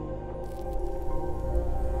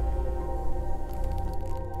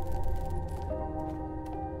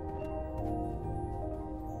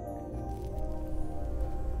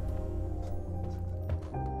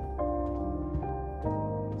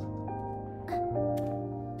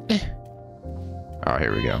 Oh,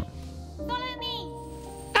 here we go. Follow me!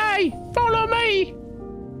 Hey, follow me!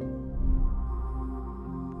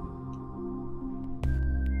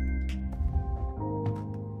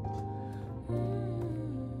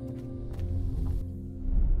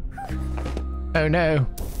 Oh no.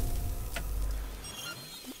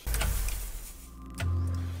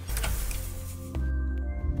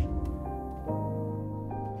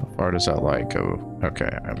 How far does that light go? Okay,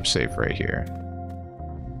 I'm safe right here.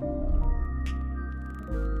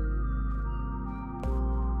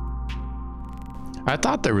 I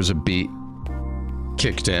thought there was a beat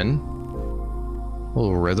kicked in. A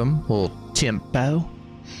little rhythm, a little tempo.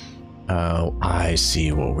 Oh, I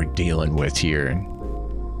see what we're dealing with here.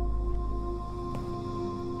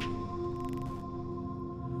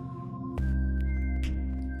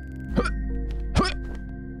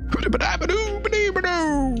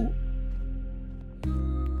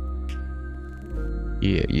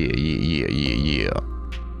 Yeah, yeah, yeah, yeah, yeah,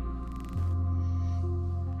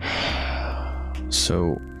 yeah.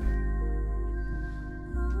 So,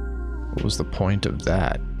 what was the point of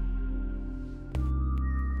that?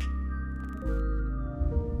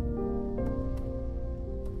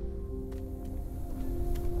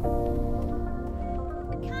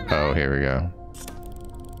 Oh, here we go.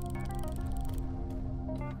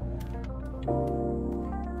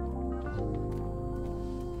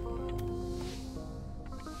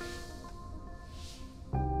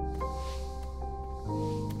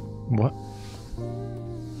 What?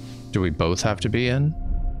 Do we both have to be in?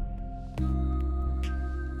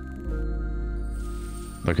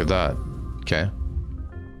 Look at that. Okay.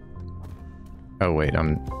 Oh wait,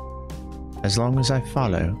 as long as I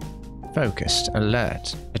follow. Focused,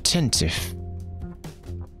 alert, attentive.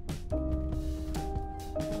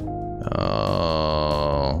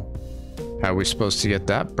 Oh. How are we supposed to get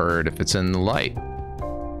that bird if it's in the light?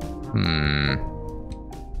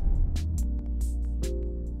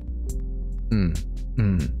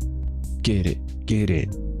 Get it, get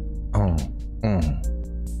it.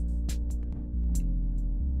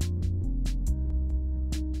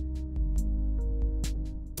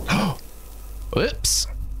 Whoops.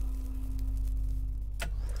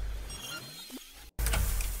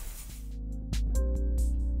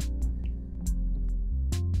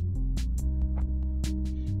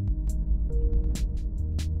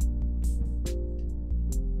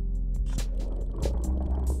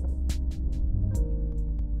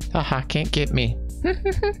 Haha, can't get me.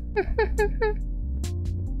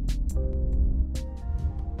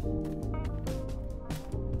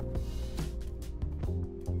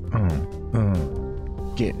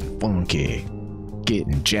 Getting funky,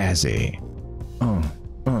 getting jazzy.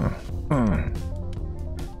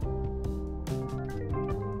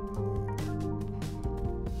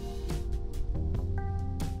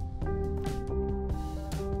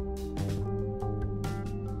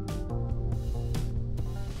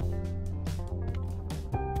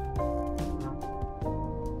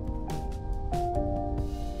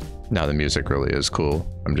 Now the music really is cool.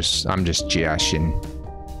 I'm just joshing.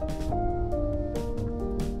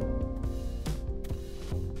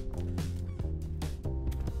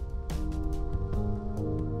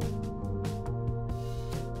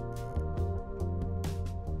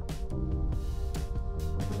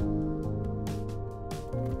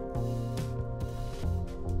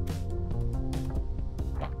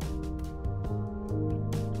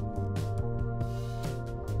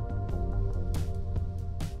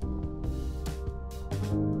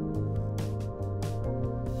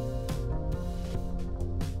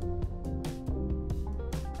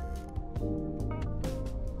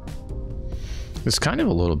 This kind of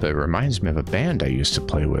a little bit reminds me of a band I used to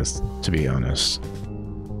play with, to be honest.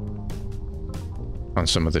 On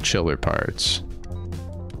some of the chiller parts.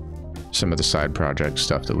 Some of the side project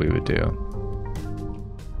stuff that we would do.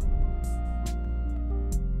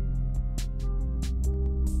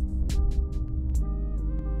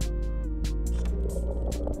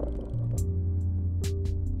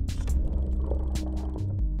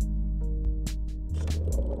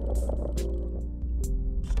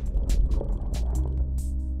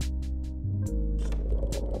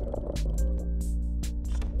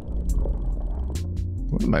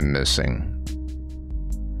 What am I missing?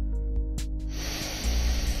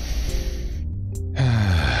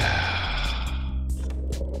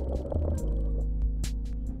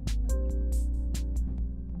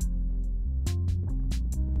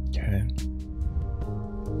 Okay.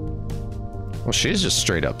 Well, she's just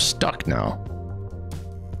straight up stuck now.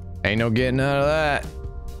 Ain't no getting out of that.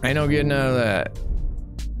 Ain't no getting out of that.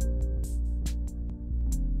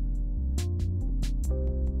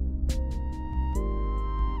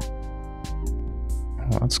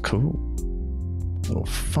 Oh, that's cool. Little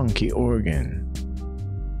funky organ.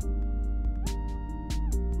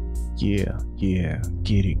 Yeah, yeah.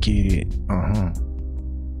 Get it, get it.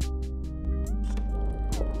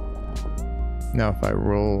 Now if I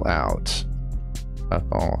roll out up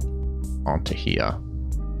onto here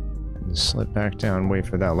and slip back down, wait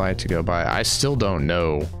for that light to go by. I still don't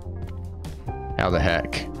know how the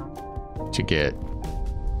heck to get.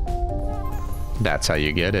 That's how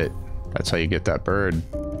you get it. That's how you get that bird.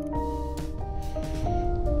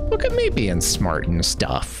 Look at me being smart and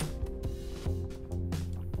stuff.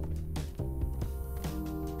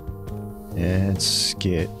 Let's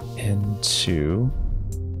get into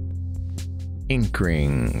ink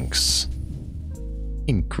rings.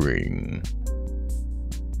 Ink ring.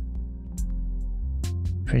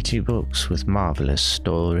 Pretty books with marvelous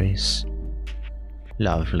stories.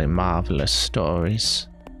 Lovely, marvelous stories.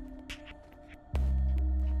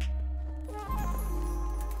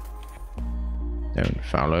 Don't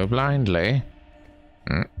follow blindly.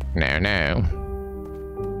 No, no.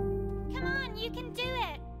 Come on, you can do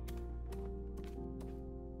it.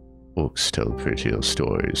 Books tell prettier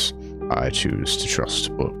stories. I choose to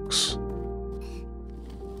trust books.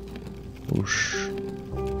 Whoosh.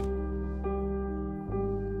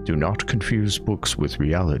 Do not confuse books with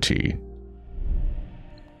reality.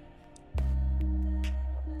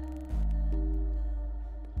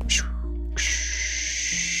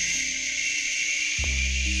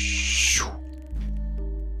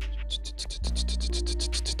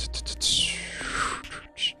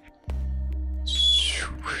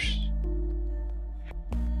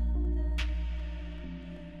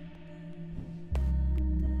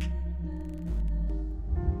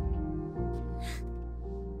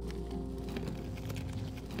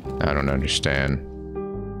 I don't understand.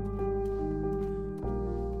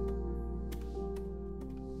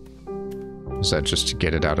 Is that just to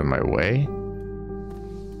get it out of my way?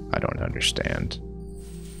 I don't understand.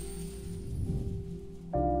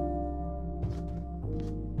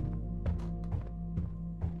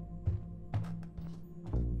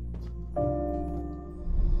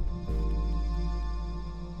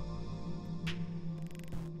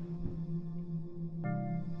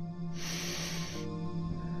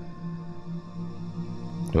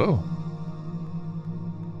 Oh.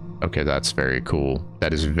 Okay, that's very cool.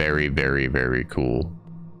 That is very, very, very cool.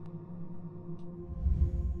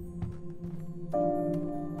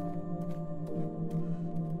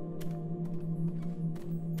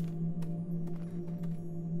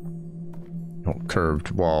 Oh,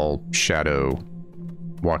 curved wall, shadow.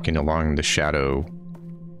 Walking along the shadow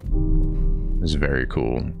is very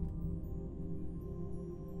cool.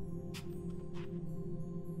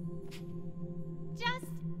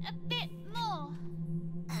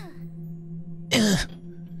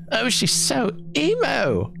 Oh, she's so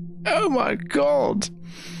emo. Oh my god.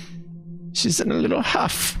 She's in a little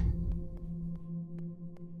huff.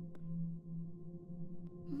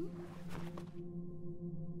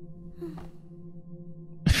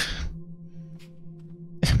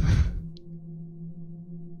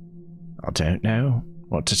 I don't know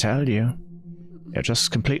what to tell you. You're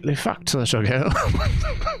just completely fucked, little girl.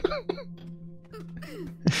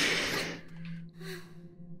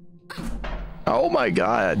 Oh my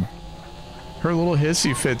god. Her little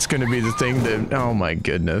hissy fit's gonna be the thing that... Oh my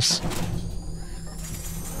goodness.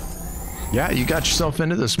 Yeah, you got yourself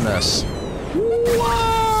into this mess. Whoa!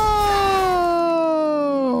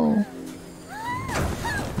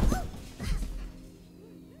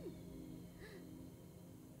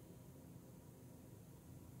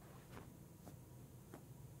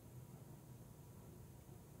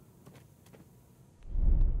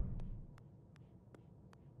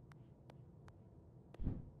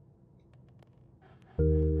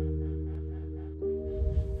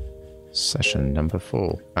 Session number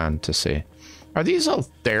 4, fantasy. Are these all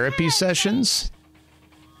therapy sessions?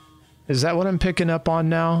 Is that what I'm picking up on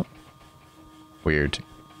now? Weird.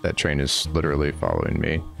 That train is literally following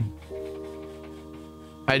me.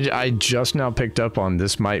 I just now picked up on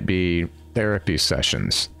this might be therapy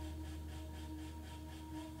sessions.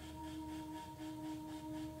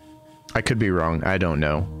 I could be wrong. I don't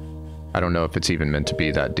know. I don't know if it's even meant to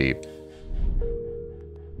be that deep.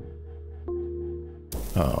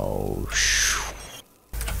 Oh,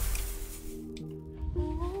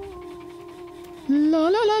 la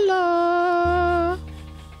la la la.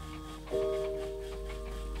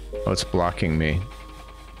 Oh, it's blocking me.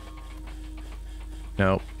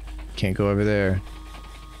 Nope. Can't go over there.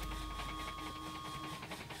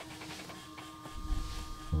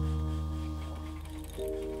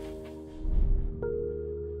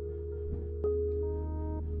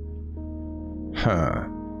 Huh.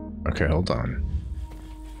 Okay, hold on.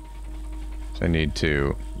 I need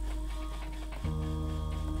to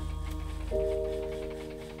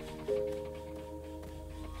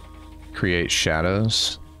create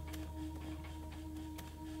shadows.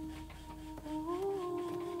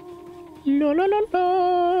 La la la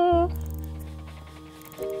la.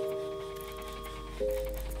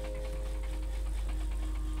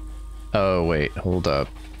 Oh wait, hold up.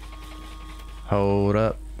 Hold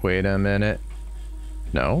up. Wait a minute.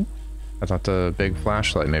 No? I thought the big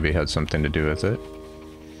flashlight maybe had something to do with it.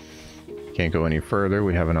 Can't go any further.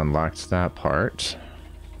 We haven't unlocked that part.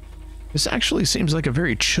 This actually seems like a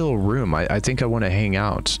very chill room. I think I want to hang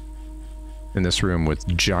out in this room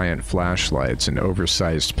with giant flashlights and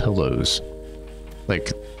oversized pillows.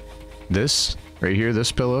 Like this. Right here,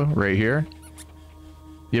 this pillow, right here.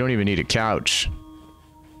 You don't even need a couch.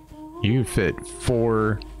 You fit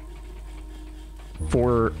four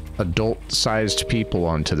adult-sized people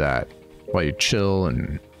onto that while you chill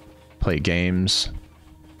and play games.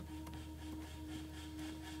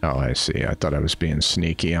 Oh, I see. I thought I was being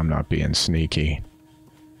sneaky. I'm not being sneaky.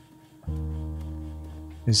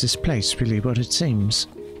 Is this place really what it seems?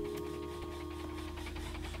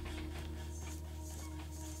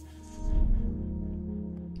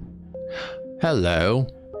 Hello.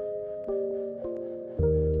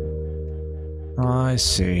 I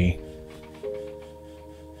see.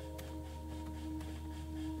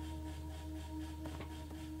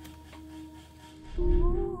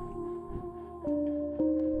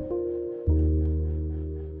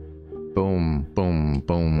 Boom, boom,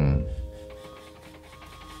 boom.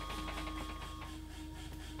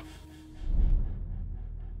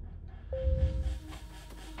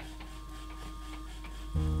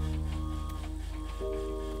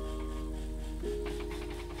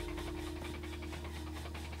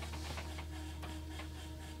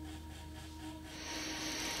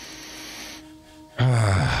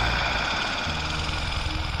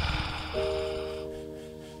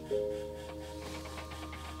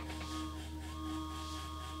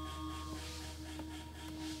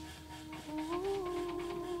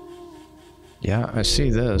 Yeah, I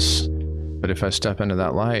see this. But if I step into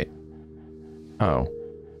that light... Oh.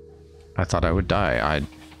 I thought I would die. I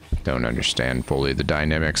don't understand fully the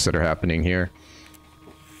dynamics that are happening here.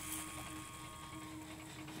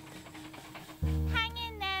 Hang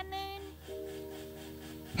in there,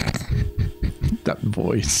 Moon. That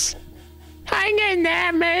voice. Hang in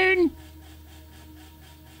there, Moon!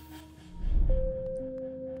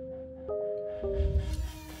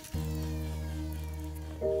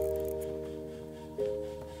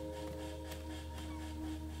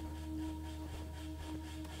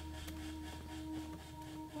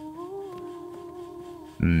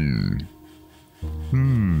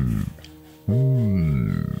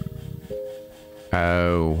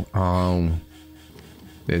 Oh.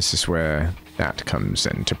 This is where that comes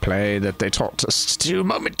into play that they taught us to do a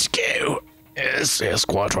moment ago. Yes,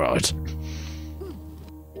 quite right.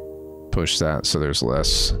 Push that so there's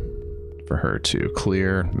less for her to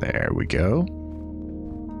clear. There we go.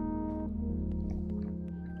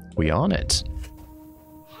 We on it.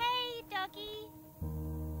 Hey, doggy.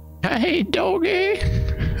 Hey, doggy!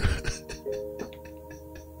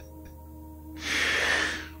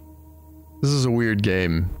 This is a weird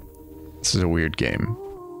game. This is a weird game.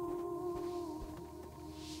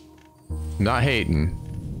 Not hating.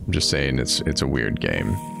 I'm just saying it's a weird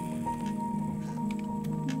game.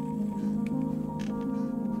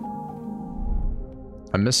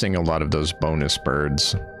 I'm missing a lot of those bonus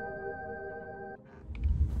birds.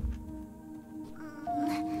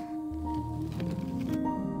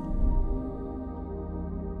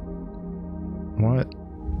 What?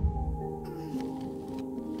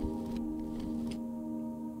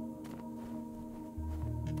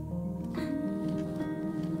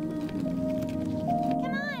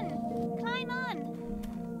 Come on, climb on.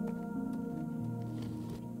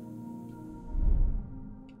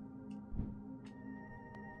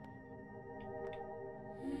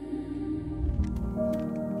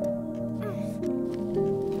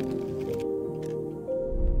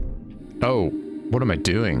 Oh, what am I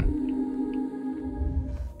doing?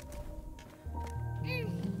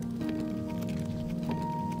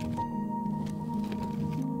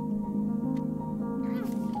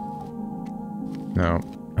 No,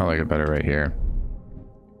 I like it better right here.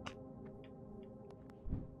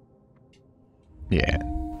 Yeah.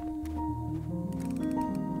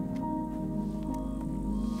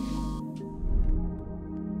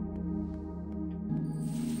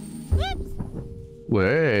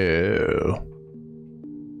 Whoa.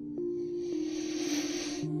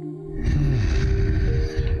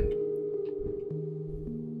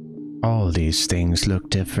 All these things look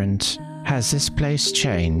different. Has this place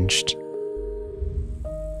changed?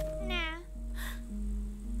 Nah.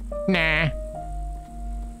 Nah.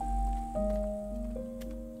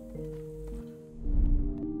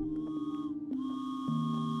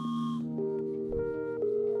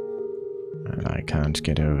 I can't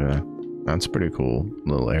get over. That's pretty cool.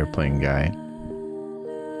 Little airplane guy.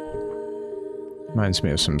 Reminds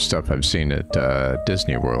me of some stuff I've seen at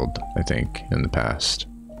Disney World, I think, in the past.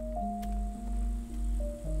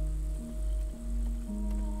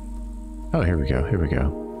 Oh, here we go, here we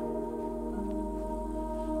go.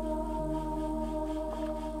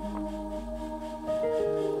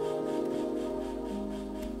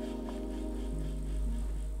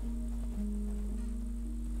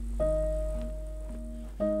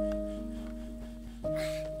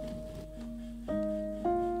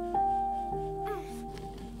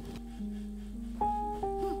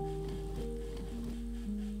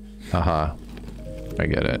 Haha. I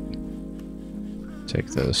get it. Take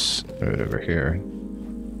this, move it over here.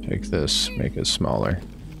 Take this, make it smaller.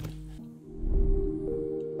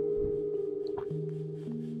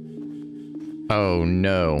 Oh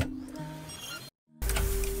no.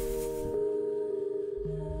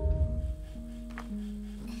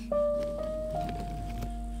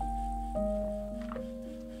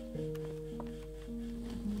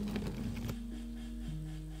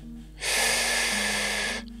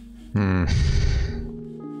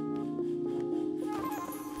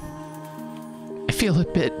 I feel a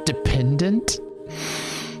bit dependent.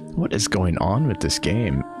 What is going on with this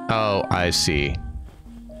game? Oh, I see.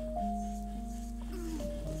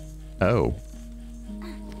 Oh.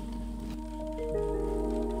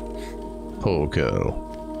 Poor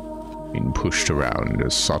girl. Being pushed around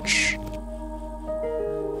as such.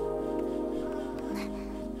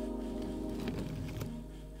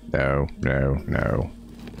 No, no, no.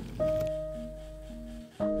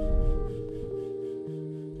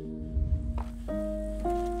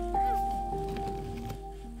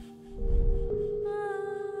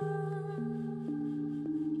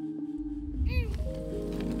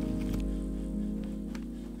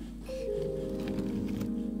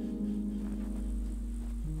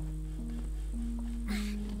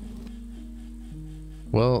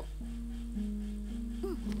 Well,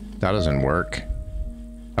 that doesn't work.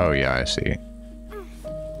 Oh yeah, I see.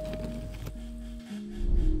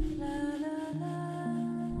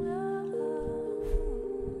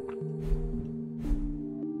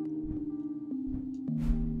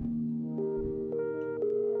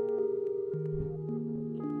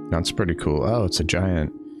 That's pretty cool. Oh, it's a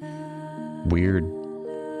giant, weird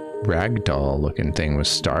ragdoll looking thing with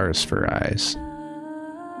stars for eyes.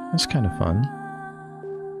 That's kind of fun.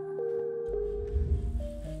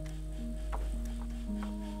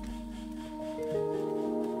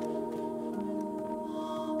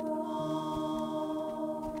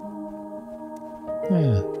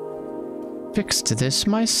 Yeah. Fixed this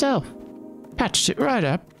myself. Patched it right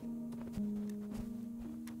up.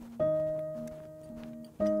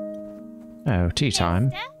 Oh, tea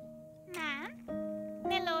time. Mister? Ma'am?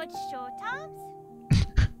 My Lord Short Arms?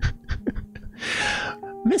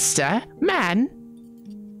 Mister, man,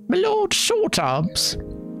 my Lord Short Arms.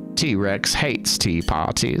 T-Rex hates tea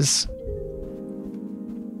parties.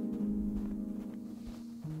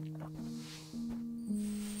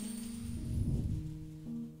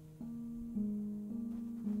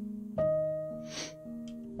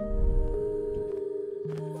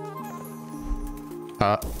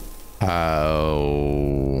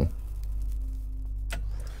 Oh.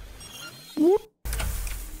 Whoop.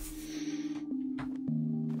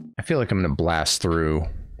 I feel like I'm gonna blast through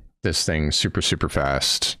this thing super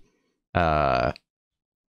fast. Who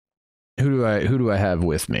do I have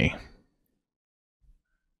with me?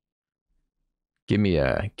 Give me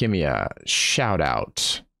a shout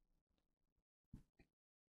out.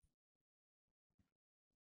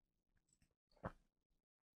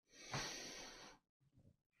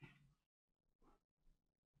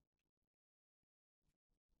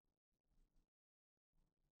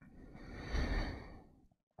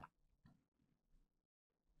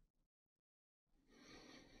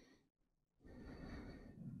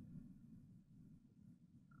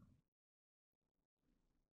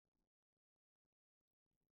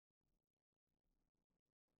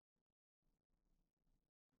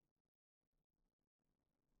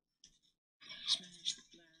 Smash the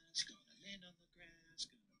glass, gonna land on the grass,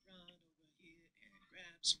 gonna run over here and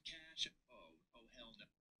grab some cash. Oh hell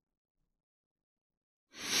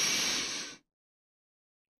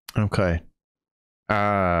no. Okay.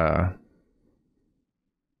 I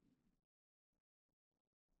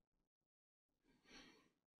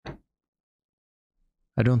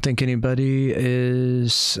don't think anybody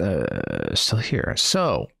is still here,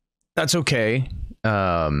 so that's okay.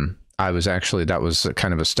 That was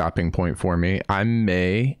kind of a stopping point for me. I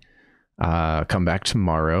may come back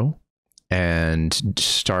tomorrow and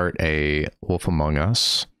start a Wolf Among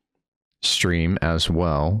Us stream as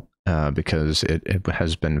well, because it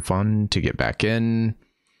has been fun to get back in,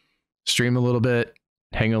 stream a little bit,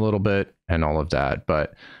 hang a little bit, and all of that.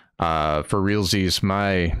 But for realsies,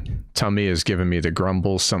 my tummy is giving me the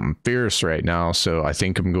grumbles, something fierce right now, so I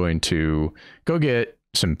think I'm going to go get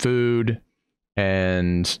some food.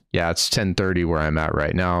 And yeah, it's 10:30 where I'm at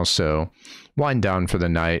right now, so wind down for the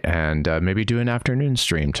night and maybe do an afternoon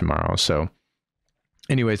stream tomorrow. So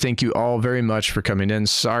anyway, thank you all very much for coming in.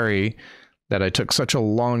 Sorry that I took such a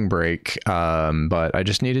long break, but I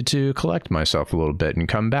just needed to collect myself a little bit and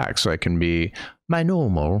come back so I can be my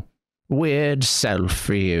normal weird self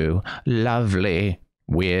for you. Lovely.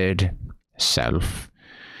 weird self.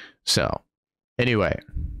 So, anyway,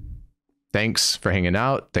 thanks for hanging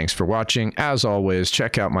out. Thanks for watching. As always,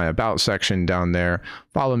 check out my About section down there.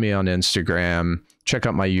 Follow me on Instagram. Check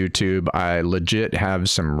out my YouTube. I legit have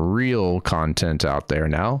some real content out there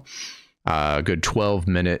now. A good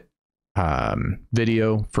 12-minute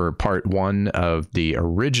video for part 1 of the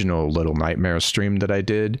original Little Nightmare stream that I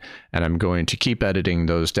did. And I'm going to keep editing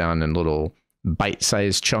those down in little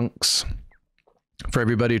bite-sized chunks for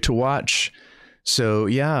everybody to watch. So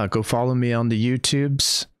yeah, go follow me on the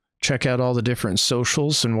YouTubes. Check out all the different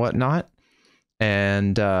socials and whatnot.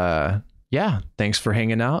 And yeah, thanks for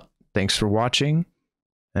hanging out. Thanks for watching.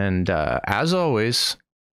 And as always,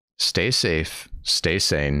 stay safe, stay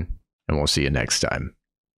sane, and we'll see you next time.